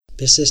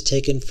 This is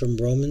taken from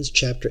Romans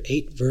chapter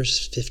 8, verse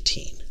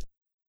 15.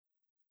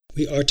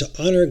 We are to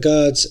honor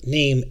God's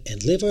name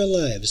and live our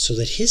lives so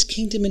that His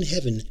kingdom in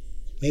heaven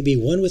may be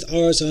one with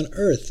ours on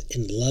earth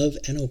in love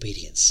and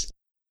obedience.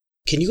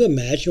 Can you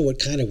imagine what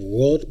kind of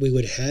world we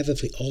would have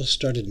if we all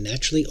started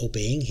naturally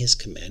obeying His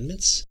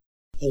commandments?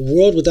 A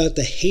world without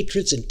the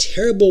hatreds and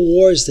terrible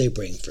wars they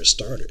bring, for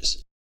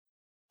starters.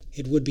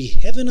 It would be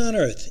heaven on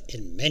earth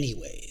in many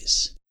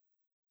ways.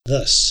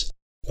 Thus,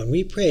 when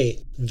we pray,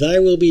 "Thy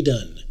will be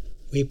done,"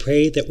 we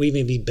pray that we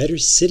may be better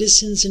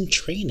citizens in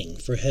training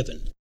for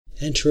heaven,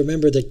 and to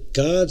remember that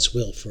God's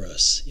will for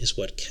us is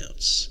what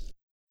counts.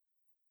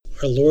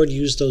 Our Lord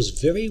used those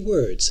very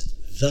words,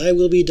 "Thy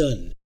will be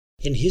done,"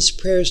 in His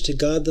prayers to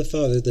God the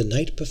Father the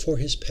night before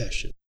His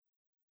Passion.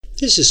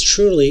 This is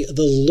truly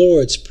the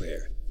Lord's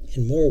Prayer,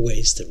 in more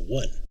ways than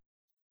one.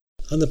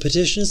 On the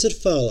petitions that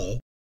follow,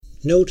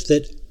 note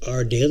that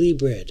 "our daily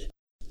bread"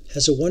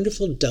 has a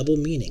wonderful double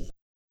meaning.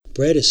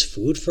 Bread as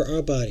food for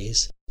our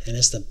bodies, and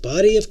as the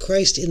body of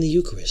Christ in the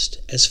Eucharist,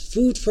 as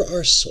food for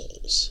our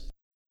souls.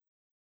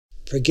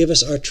 "Forgive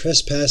us our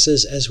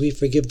trespasses as we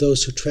forgive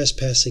those who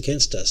trespass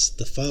against us,"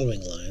 the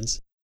following lines,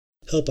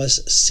 help us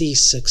see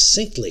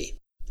succinctly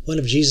one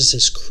of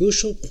Jesus'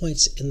 crucial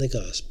points in the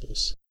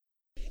Gospels.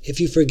 "If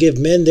you forgive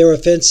men their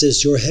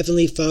offenses, your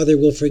heavenly Father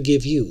will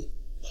forgive you,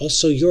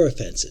 also your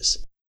offenses.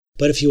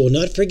 But if you will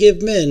not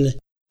forgive men,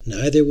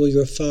 neither will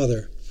your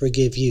Father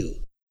forgive you.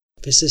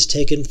 This is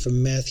taken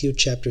from Matthew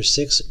chapter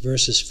 6,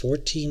 verses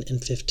 14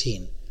 and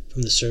 15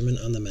 from the Sermon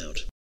on the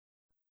Mount.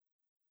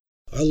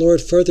 Our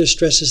Lord further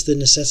stresses the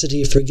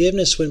necessity of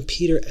forgiveness when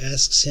Peter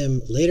asks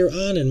him later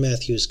on in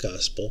Matthew's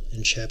Gospel,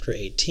 in chapter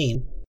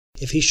 18,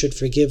 if he should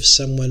forgive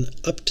someone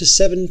up to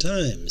 7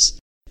 times,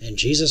 and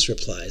Jesus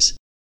replies,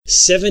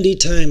 70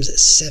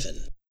 times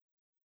 7.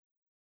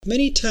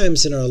 Many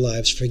times in our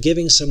lives,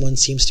 forgiving someone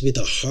seems to be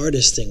the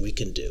hardest thing we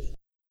can do.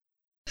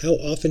 How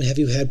often have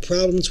you had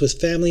problems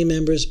with family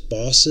members,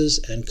 bosses,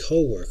 and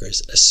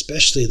co-workers,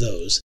 especially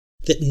those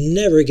that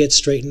never get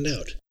straightened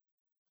out?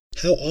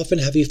 How often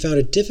have you found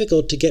it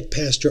difficult to get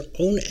past your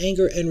own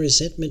anger and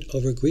resentment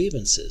over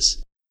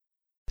grievances?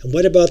 And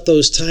what about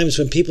those times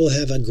when people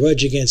have a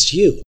grudge against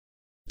you?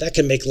 That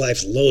can make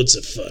life loads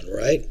of fun,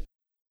 right?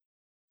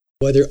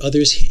 Whether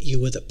others hit you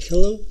with a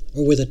pillow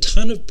or with a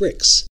ton of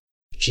bricks,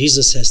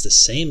 Jesus has the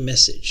same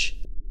message.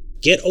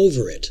 Get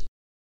over it.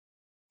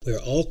 We are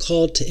all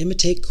called to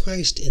imitate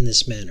Christ in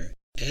this manner,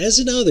 as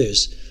in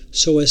others,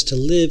 so as to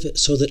live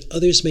so that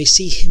others may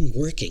see Him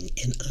working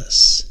in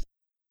us.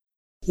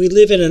 We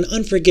live in an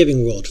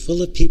unforgiving world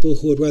full of people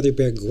who would rather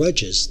bear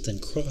grudges than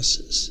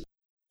crosses.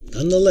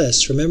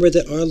 Nonetheless, remember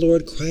that our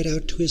Lord cried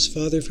out to His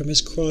Father from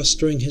His cross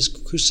during His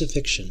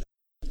crucifixion,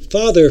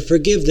 "Father,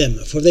 forgive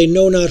them, for they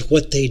know not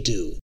what they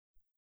do."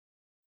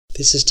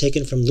 This is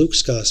taken from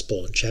Luke's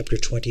Gospel in chapter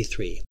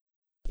 23.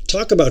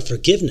 Talk about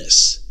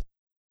forgiveness!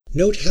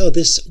 Note how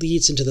this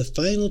leads into the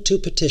final 2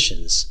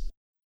 petitions,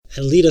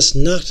 "And lead us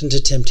not into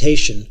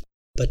temptation,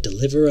 but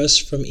deliver us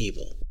from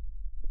evil."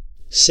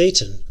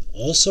 Satan,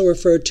 also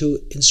referred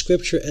to in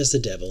Scripture as the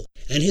devil,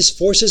 and his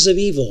forces of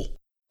evil,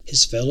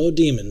 his fellow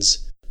demons,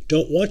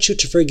 don't want you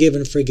to forgive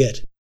and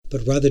forget,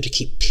 but rather to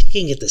keep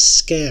picking at the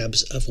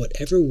scabs of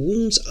whatever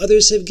wounds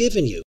others have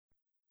given you.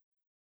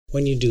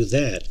 When you do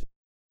that,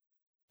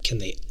 can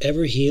they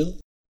ever heal?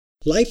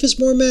 Life is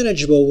more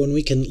manageable when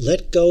we can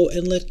let go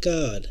and let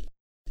God,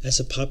 as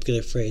a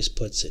popular phrase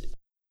puts it.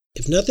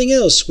 If nothing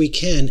else, we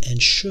can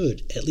and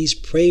should at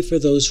least pray for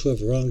those who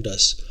have wronged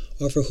us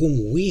or for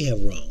whom we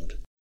have wronged,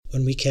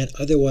 when we can't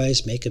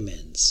otherwise make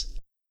amends.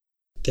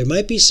 There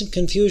might be some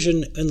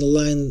confusion in the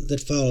line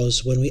that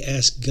follows when we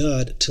ask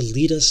God to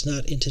lead us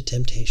not into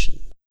temptation.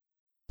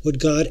 Would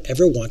God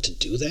ever want to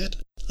do that?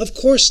 Of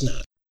course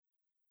not.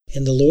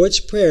 In the Lord's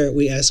Prayer,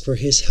 we ask for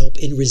His help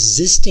in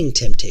resisting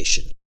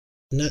temptation,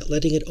 not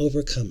letting it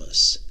overcome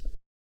us.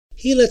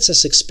 He lets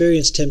us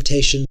experience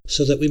temptation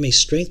so that we may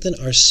strengthen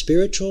our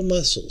spiritual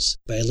muscles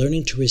by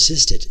learning to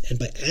resist it and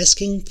by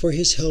asking for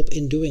His help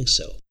in doing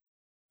so.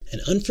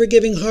 An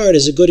unforgiving heart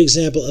is a good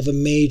example of a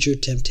major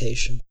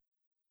temptation.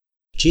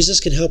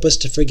 Jesus can help us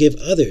to forgive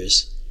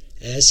others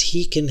as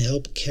He can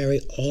help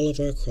carry all of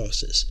our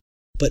crosses,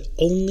 but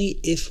only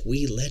if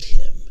we let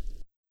Him.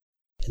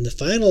 In the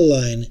final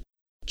line,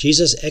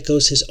 Jesus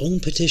echoes His own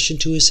petition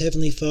to His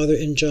Heavenly Father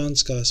in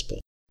John's Gospel.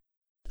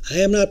 "I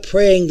am not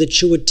praying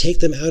that you would take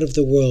them out of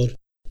the world,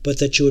 but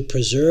that you would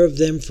preserve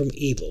them from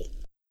evil."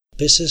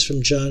 This is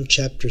from John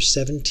chapter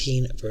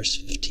 17, verse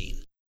 15.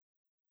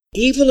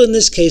 Evil in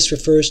this case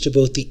refers to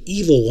both the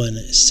evil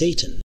one,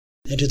 Satan,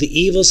 and to the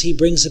evils he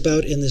brings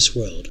about in this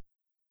world.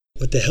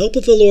 With the help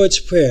of the Lord's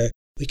Prayer,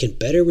 we can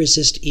better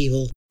resist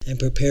evil and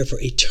prepare for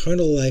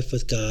eternal life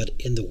with God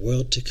in the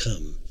world to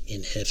come,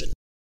 in heaven.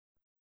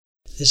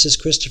 This is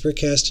Christopher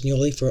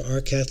Castagnoli for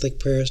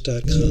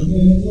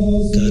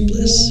OurCatholicPrayers.com. God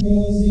bless.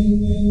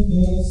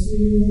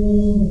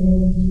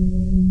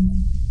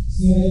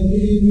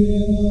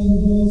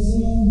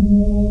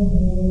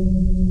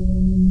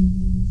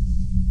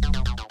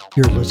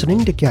 You're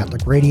listening to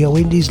Catholic Radio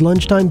Indy's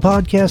Lunchtime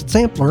Podcast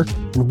Sampler,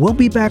 and we'll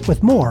be back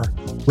with more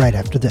right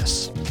after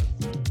this.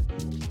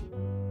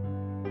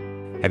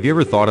 Have you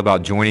ever thought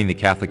about joining the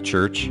Catholic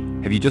Church?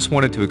 Have you just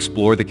wanted to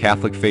explore the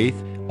Catholic faith?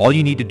 All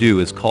you need to do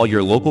is call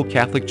your local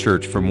Catholic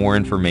Church for more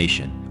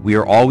information. We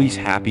are always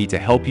happy to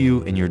help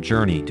you in your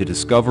journey to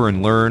discover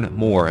and learn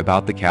more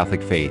about the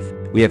Catholic faith.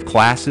 We have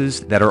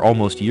classes that are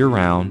almost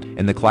year-round,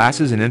 and the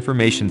classes and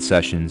information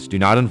sessions do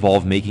not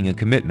involve making a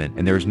commitment,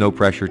 and there is no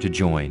pressure to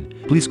join.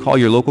 Please call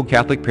your local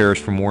Catholic parish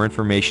for more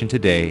information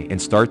today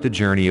and start the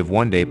journey of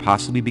one day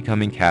possibly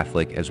becoming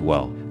Catholic as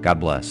well.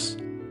 God bless.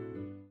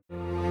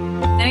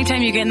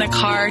 Anytime you get in the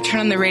car,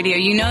 turn on the radio,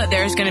 you know that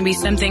there's going to be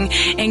something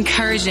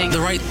encouraging. The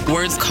right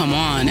words come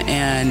on,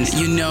 and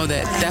you know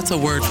that that's a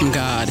word from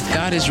God.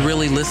 God is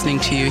really listening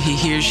to you. He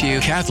hears you.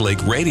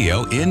 Catholic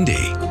Radio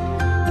Indy.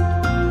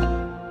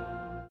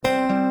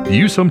 Do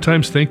you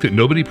sometimes think that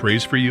nobody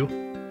prays for you?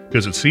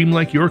 Does it seem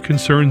like your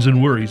concerns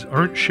and worries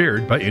aren't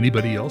shared by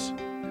anybody else?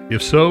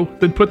 If so,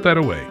 then put that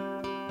away.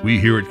 We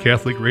here at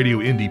Catholic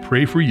Radio Indy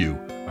pray for you,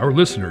 our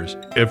listeners,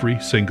 every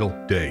single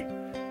day.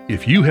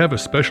 If you have a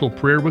special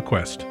prayer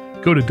request,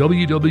 go to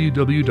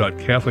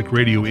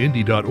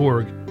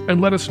www.catholicradioindy.org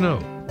and let us know.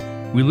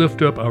 We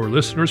lift up our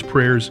listeners'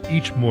 prayers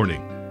each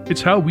morning.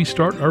 It's how we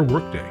start our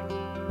workday.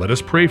 Let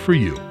us pray for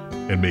you,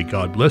 and may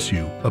God bless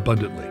you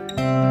abundantly.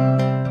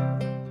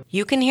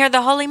 You can hear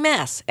the Holy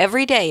Mass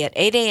every day at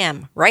 8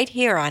 a.m. right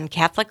here on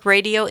Catholic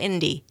Radio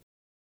Indy.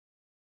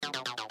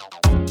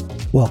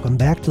 Welcome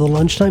back to the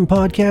Lunchtime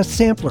Podcast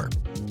Sampler.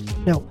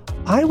 Now,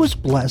 I was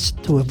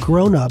blessed to have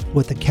grown up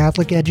with a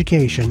Catholic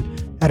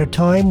education at a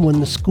time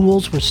when the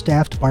schools were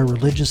staffed by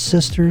religious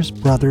sisters,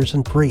 brothers,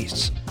 and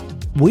priests.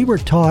 We were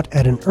taught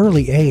at an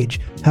early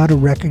age how to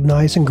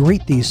recognize and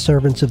greet these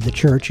servants of the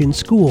church in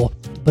school,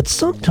 but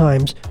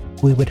sometimes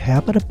we would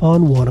happen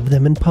upon one of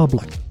them in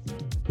public.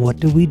 What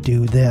do we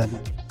do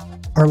then?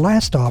 Our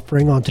last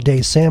offering on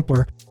today's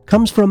sampler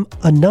comes from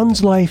A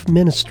Nun's Life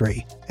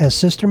Ministry, as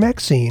Sister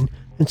Maxine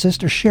and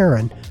Sister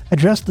Sharon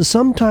address the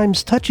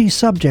sometimes touchy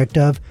subject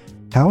of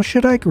how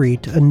should I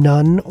greet a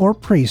nun or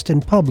priest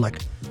in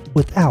public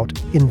without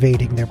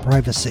invading their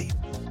privacy.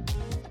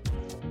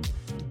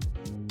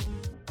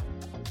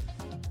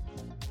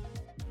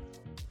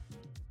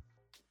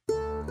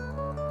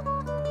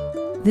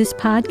 This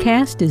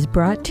podcast is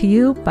brought to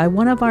you by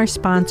one of our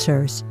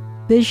sponsors,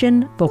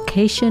 Vision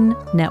Vocation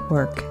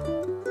Network.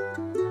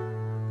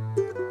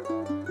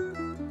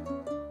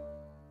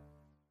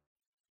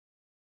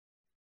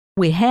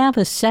 We have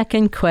a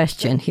second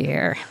question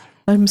here.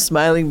 I'm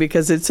smiling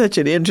because it's such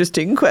an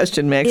interesting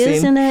question, Maxine.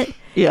 Isn't it?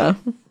 Yeah.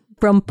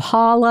 From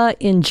Paula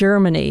in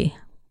Germany.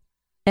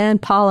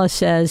 And Paula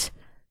says,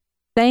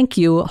 "Thank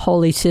you,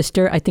 Holy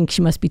Sister." I think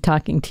she must be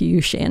talking to you,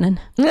 Shannon.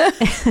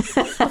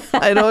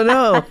 I don't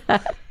know.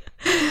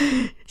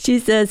 She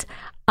says,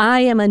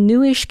 "I am a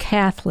newish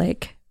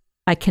Catholic.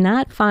 I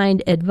cannot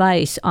find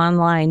advice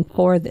online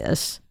for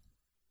this.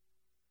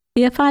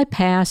 If I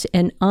pass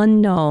an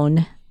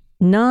unknown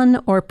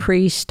nun or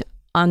priest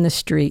on the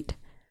street,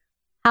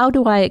 how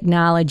do I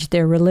acknowledge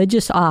their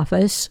religious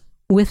office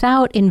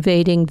without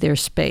invading their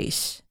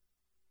space?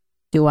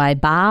 Do I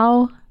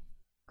bow,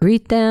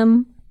 greet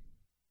them,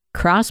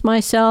 cross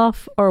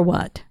myself, or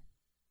what?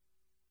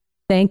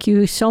 Thank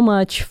you so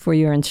much for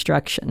your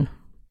instruction."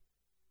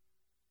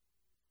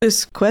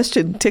 This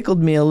question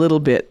tickled me a little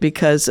bit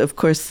because, of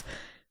course,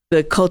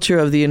 the culture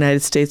of the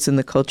United States and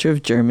the culture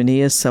of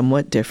Germany is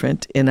somewhat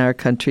different. In our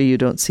country, you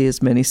don't see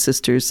as many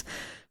sisters,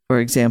 for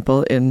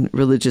example, in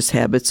religious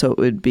habits, so it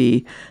would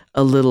be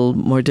a little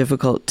more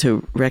difficult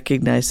to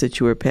recognize that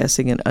you were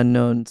passing an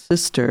unknown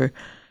sister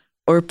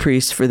or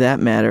priest, for that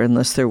matter,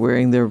 unless they're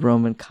wearing their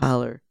Roman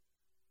collar.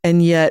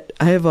 And yet,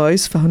 I have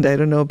always found, I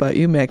don't know about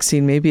you,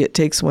 Maxine, maybe it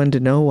takes one to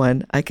know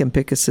one. I can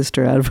pick a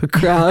sister out of a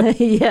crowd.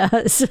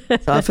 Yes.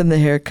 It's often the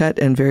haircut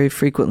and very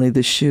frequently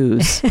the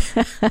shoes.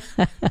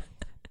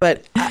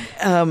 But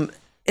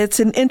it's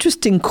an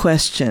interesting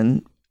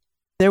question.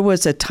 There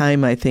was a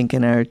time, I think,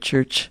 in our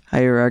church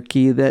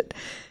hierarchy that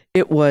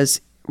it was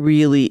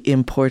really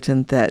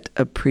important that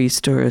a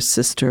priest or a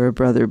sister or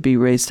brother be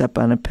raised up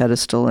on a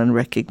pedestal and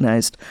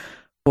recognized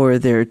for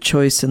their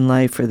choice in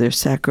life or their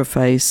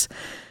sacrifice.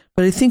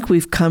 But I think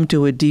we've come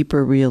to a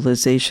deeper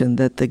realization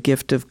that the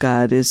gift of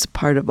God is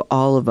part of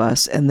all of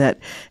us and that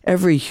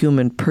every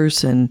human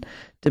person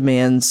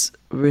demands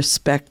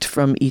respect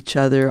from each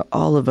other.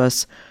 All of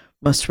us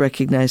must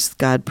recognize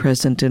God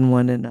present in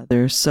one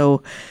another.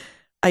 So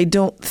I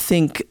don't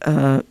think,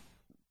 Paula,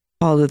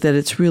 that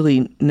it's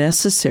really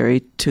necessary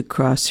to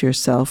cross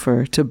yourself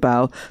or to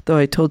bow, though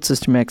I told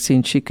Sister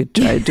Maxine she could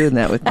try doing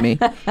that with me.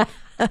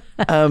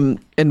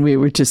 And we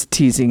were just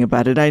teasing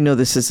about it. I know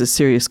this is a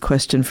serious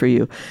question for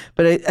you,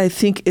 but I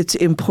think it's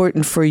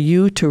important for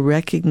you to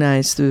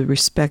recognize the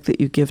respect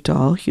that you give to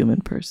all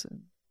human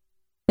persons.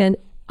 And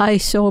I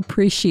so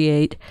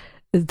appreciate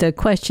the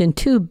question,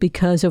 too,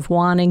 because of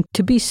wanting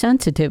to be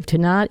sensitive, to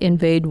not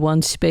invade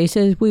one's space,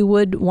 as we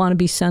would want to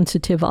be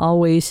sensitive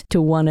always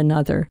to one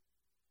another.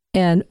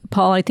 And,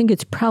 Paul, I think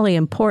it's probably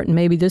important,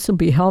 maybe this will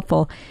be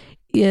helpful,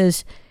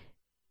 is,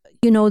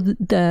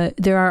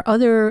 there are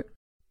other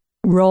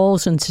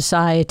roles in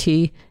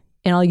society,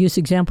 and I'll use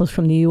examples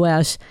from the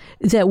U.S.,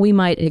 that we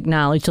might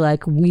acknowledge,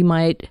 like we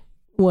might,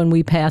 when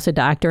we pass a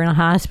doctor in a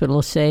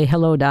hospital, say,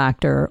 "Hello,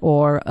 doctor,"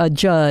 or a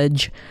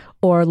judge,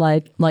 or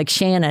like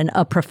Shannon,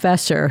 a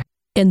professor.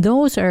 And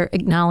those are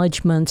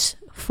acknowledgments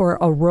for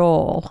a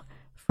role,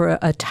 for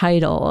a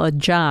title, a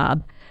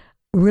job.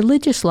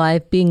 Religious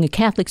life, being a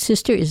Catholic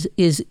sister,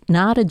 is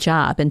not a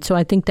job. And so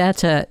I think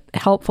that's a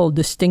helpful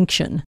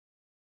distinction.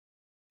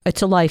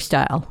 It's a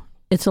lifestyle.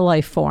 It's a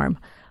life form.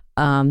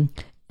 And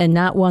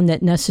not one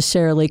that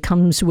necessarily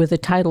comes with a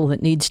title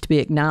that needs to be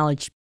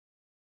acknowledged.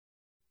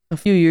 A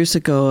few years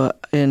ago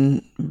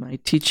in my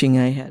teaching,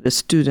 I had a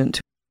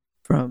student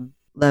from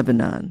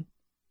Lebanon.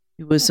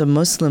 He was a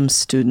Muslim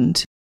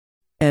student,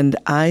 and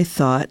I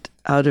thought,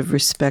 out of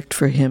respect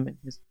for him and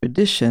his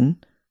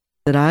tradition,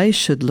 that I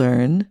should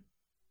learn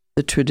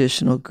the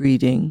traditional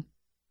greeting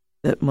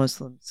that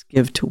Muslims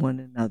give to one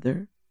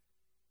another.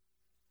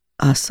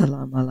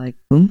 Assalamu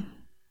alaikum.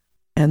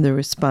 And the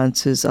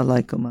response is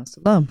alaikum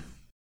assalam.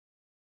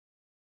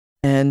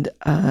 And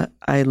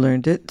I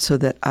learned it so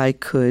that I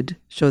could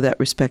show that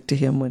respect to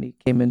him when he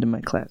came into my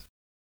class.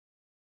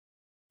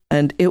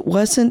 And it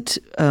wasn't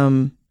a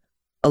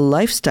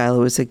lifestyle I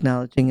was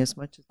acknowledging as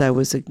much as I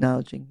was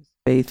acknowledging his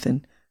faith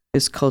and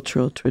his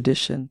cultural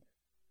tradition.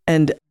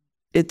 And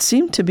it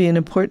seemed to be an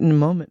important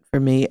moment for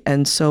me.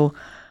 And so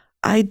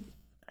I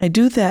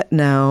do that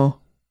now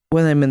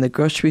when I'm in the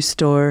grocery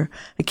store.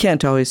 I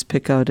can't always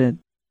pick out a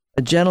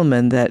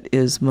gentleman that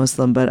is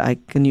Muslim, but I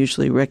can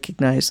usually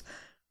recognize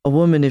a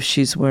woman if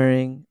she's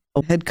wearing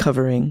a head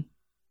covering.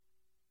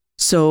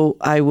 So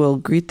I will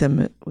greet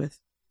them with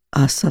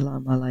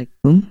Assalamu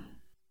alaikum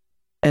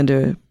and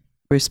a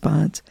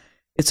response.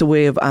 It's a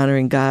way of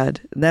honoring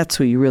God. And that's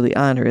who you really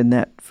honor in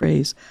that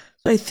phrase.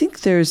 So I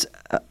think there's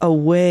a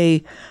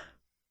way.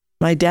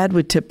 My dad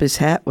would tip his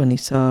hat when he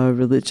saw a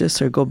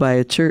religious or go by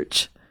a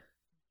church.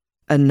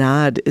 A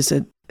nod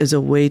is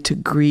a way to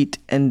greet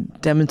and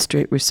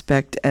demonstrate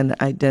respect and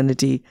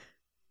identity.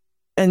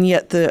 And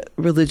yet the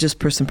religious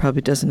person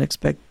probably doesn't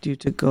expect you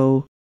to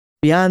go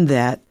beyond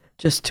that,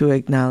 just to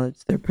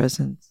acknowledge their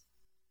presence.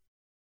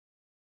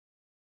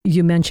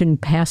 You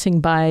mentioned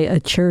passing by a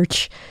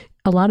church.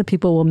 A lot of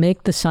people will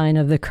make the sign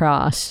of the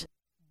cross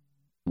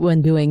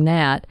when doing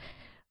that.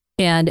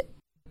 And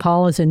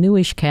Paul is a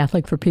newish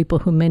Catholic for people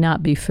who may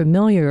not be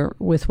familiar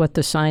with what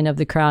the sign of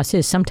the cross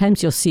is.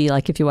 Sometimes you'll see,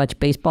 like if you watch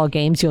baseball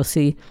games, you'll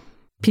see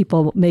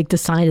people make the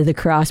sign of the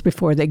cross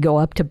before they go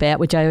up to bat,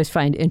 which I always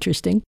find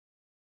interesting.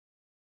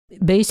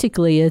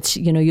 Basically, it's,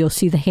 you'll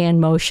see the hand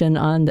motion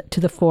to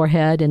the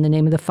forehead in the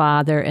name of the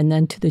Father, and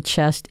then to the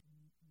chest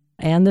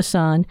and the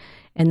Son,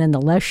 and then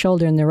the left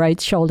shoulder and the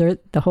right shoulder,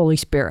 the Holy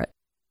Spirit.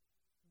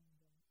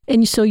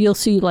 And so you'll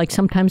see, like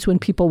sometimes when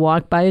people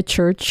walk by a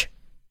church,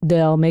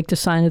 they'll make the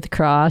sign of the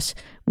cross.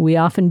 We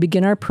often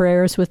begin our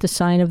prayers with the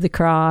sign of the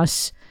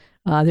cross.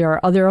 There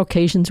are other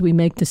occasions we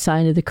make the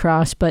sign of the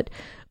cross, but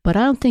I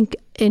don't think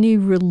any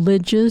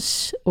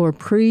religious or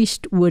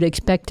priest would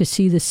expect to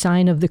see the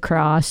sign of the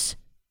cross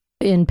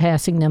in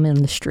passing them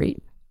in the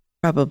street.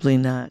 Probably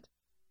not.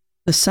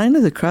 The sign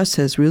of the cross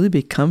has really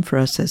become for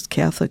us as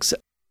Catholics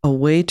a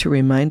way to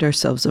remind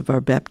ourselves of our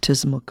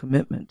baptismal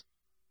commitment.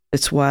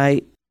 It's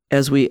why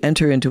as we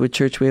enter into a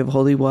church, we have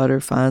holy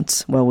water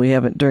fonts. Well, we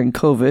haven't during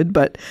COVID,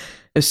 but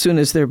as soon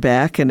as they're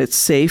back and it's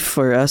safe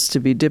for us to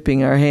be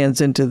dipping our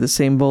hands into the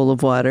same bowl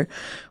of water,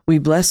 we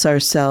bless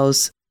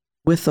ourselves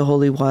with the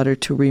holy water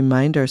to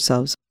remind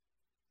ourselves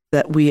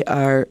that we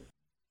are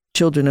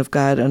children of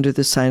God under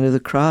the sign of the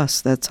cross.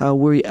 That's how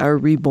we are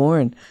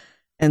reborn.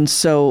 And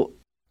so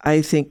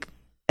I think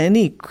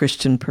any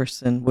Christian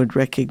person would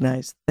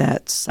recognize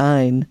that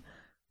sign.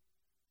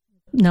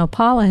 Now,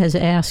 Paula has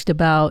asked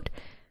about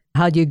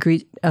how do you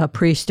greet a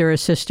priest or a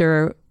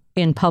sister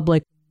in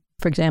public,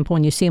 for example,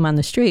 when you see them on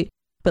the street.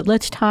 But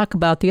let's talk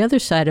about the other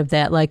side of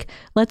that. Like,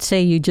 let's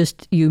say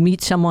you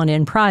meet someone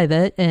in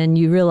private and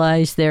you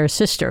realize they're a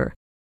sister.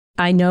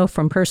 I know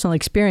from personal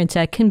experience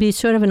that can be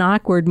sort of an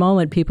awkward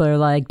moment. People are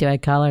like, do I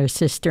call her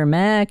Sister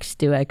Max?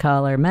 Do I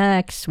call her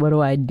Max? What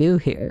do I do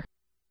here?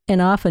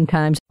 And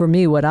oftentimes, for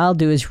me, what I'll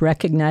do is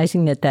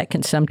recognizing that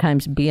can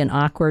sometimes be an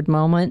awkward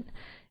moment.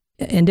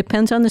 And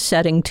depends on the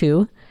setting,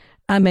 too.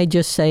 I may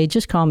just say,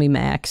 just call me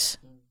Max.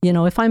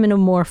 If I'm in a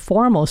more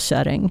formal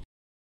setting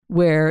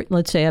where,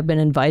 let's say I've been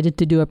invited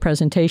to do a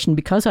presentation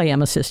because I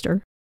am a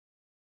sister,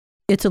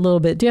 it's a little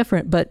bit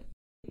different. But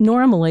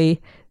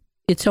normally,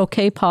 it's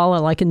okay, Paula,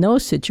 like in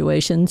those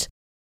situations,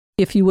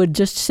 if you would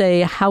just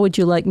say, how would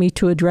you like me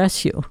to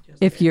address you?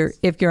 If you're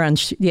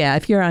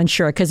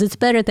unsure, because it's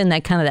better than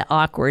that kind of that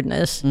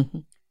awkwardness. Mm-hmm.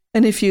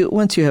 And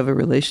once you have a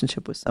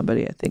relationship with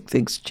somebody, I think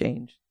things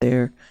change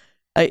there.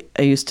 I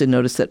used to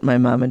notice that my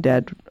mom and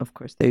dad, of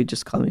course, they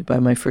just call me by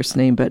my first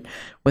name, but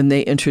when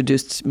they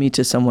introduced me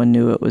to someone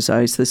new, it was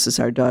always, this is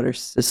our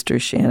daughter's sister,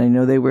 Shan. I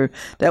know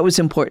that was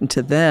important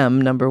to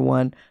them, number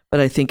one,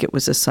 but I think it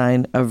was a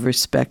sign of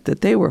respect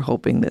that they were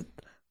hoping that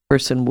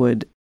person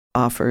would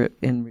offer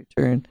in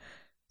return.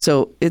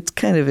 So it's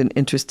kind of an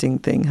interesting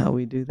thing how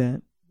we do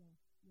that.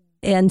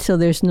 And so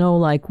there's no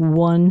like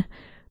one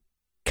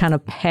kind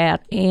of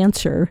pat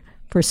answer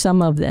for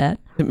some of that.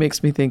 It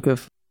makes me think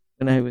of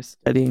when I was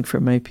studying for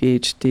my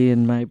PhD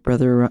and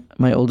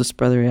my oldest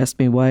brother asked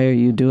me, why are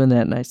you doing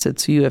that? And I said,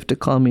 so you have to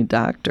call me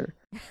doctor.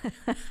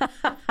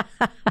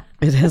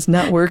 It has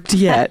not worked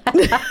yet.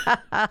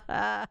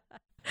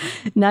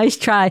 Nice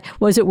try.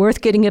 Was it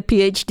worth getting a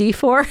PhD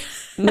for?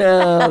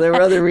 No, there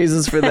were other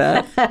reasons for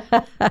that.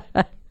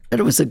 But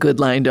it was a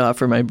good line to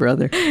offer my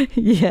brother.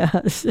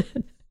 Yes.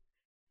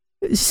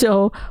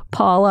 So,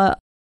 Paula,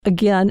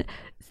 again,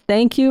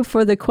 thank you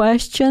for the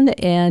question,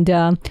 and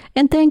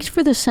thanks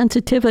for the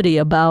sensitivity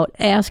about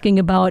asking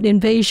about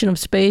invasion of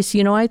space.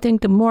 I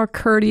think the more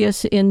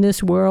courteous in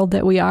this world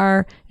that we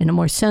are, and the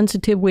more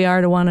sensitive we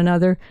are to one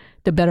another,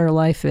 the better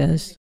life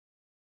is.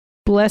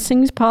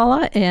 Blessings,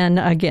 Paula, and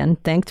again,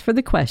 thanks for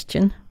the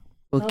question.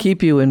 We'll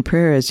keep you in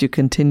prayer as you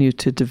continue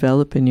to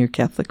develop in your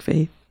Catholic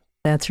faith.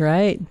 That's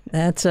right.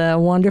 That's a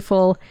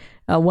wonderful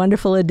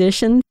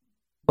addition.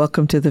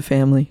 Welcome to the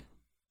family.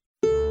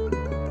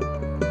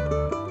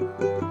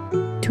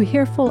 To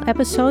hear full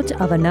episodes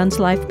of A Nun's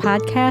Life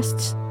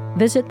podcasts,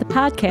 visit the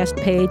podcast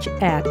page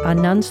at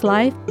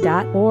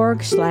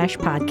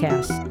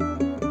anunslife.org/podcast.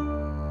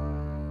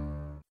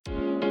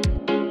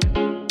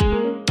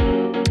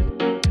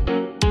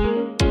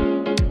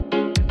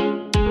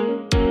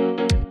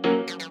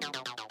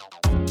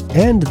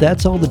 And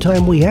that's all the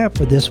time we have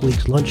for this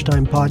week's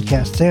Lunchtime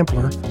Podcast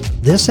Sampler.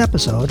 This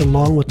episode,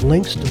 along with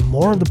links to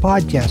more of the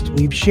podcasts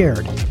we've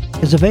shared,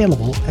 is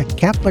available at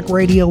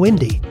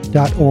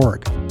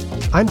CatholicRadioIndy.org.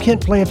 I'm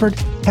Kent Blanford.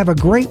 Have a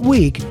great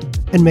week,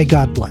 and may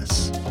God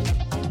bless.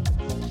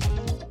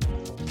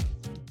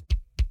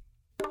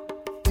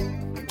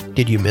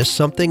 Did you miss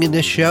something in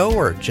this show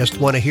or just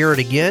want to hear it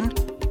again?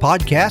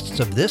 Podcasts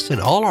of this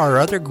and all our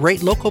other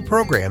great local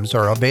programs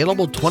are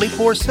available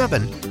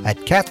 24/7 at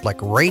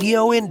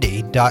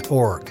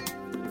CatholicRadioIndy.org.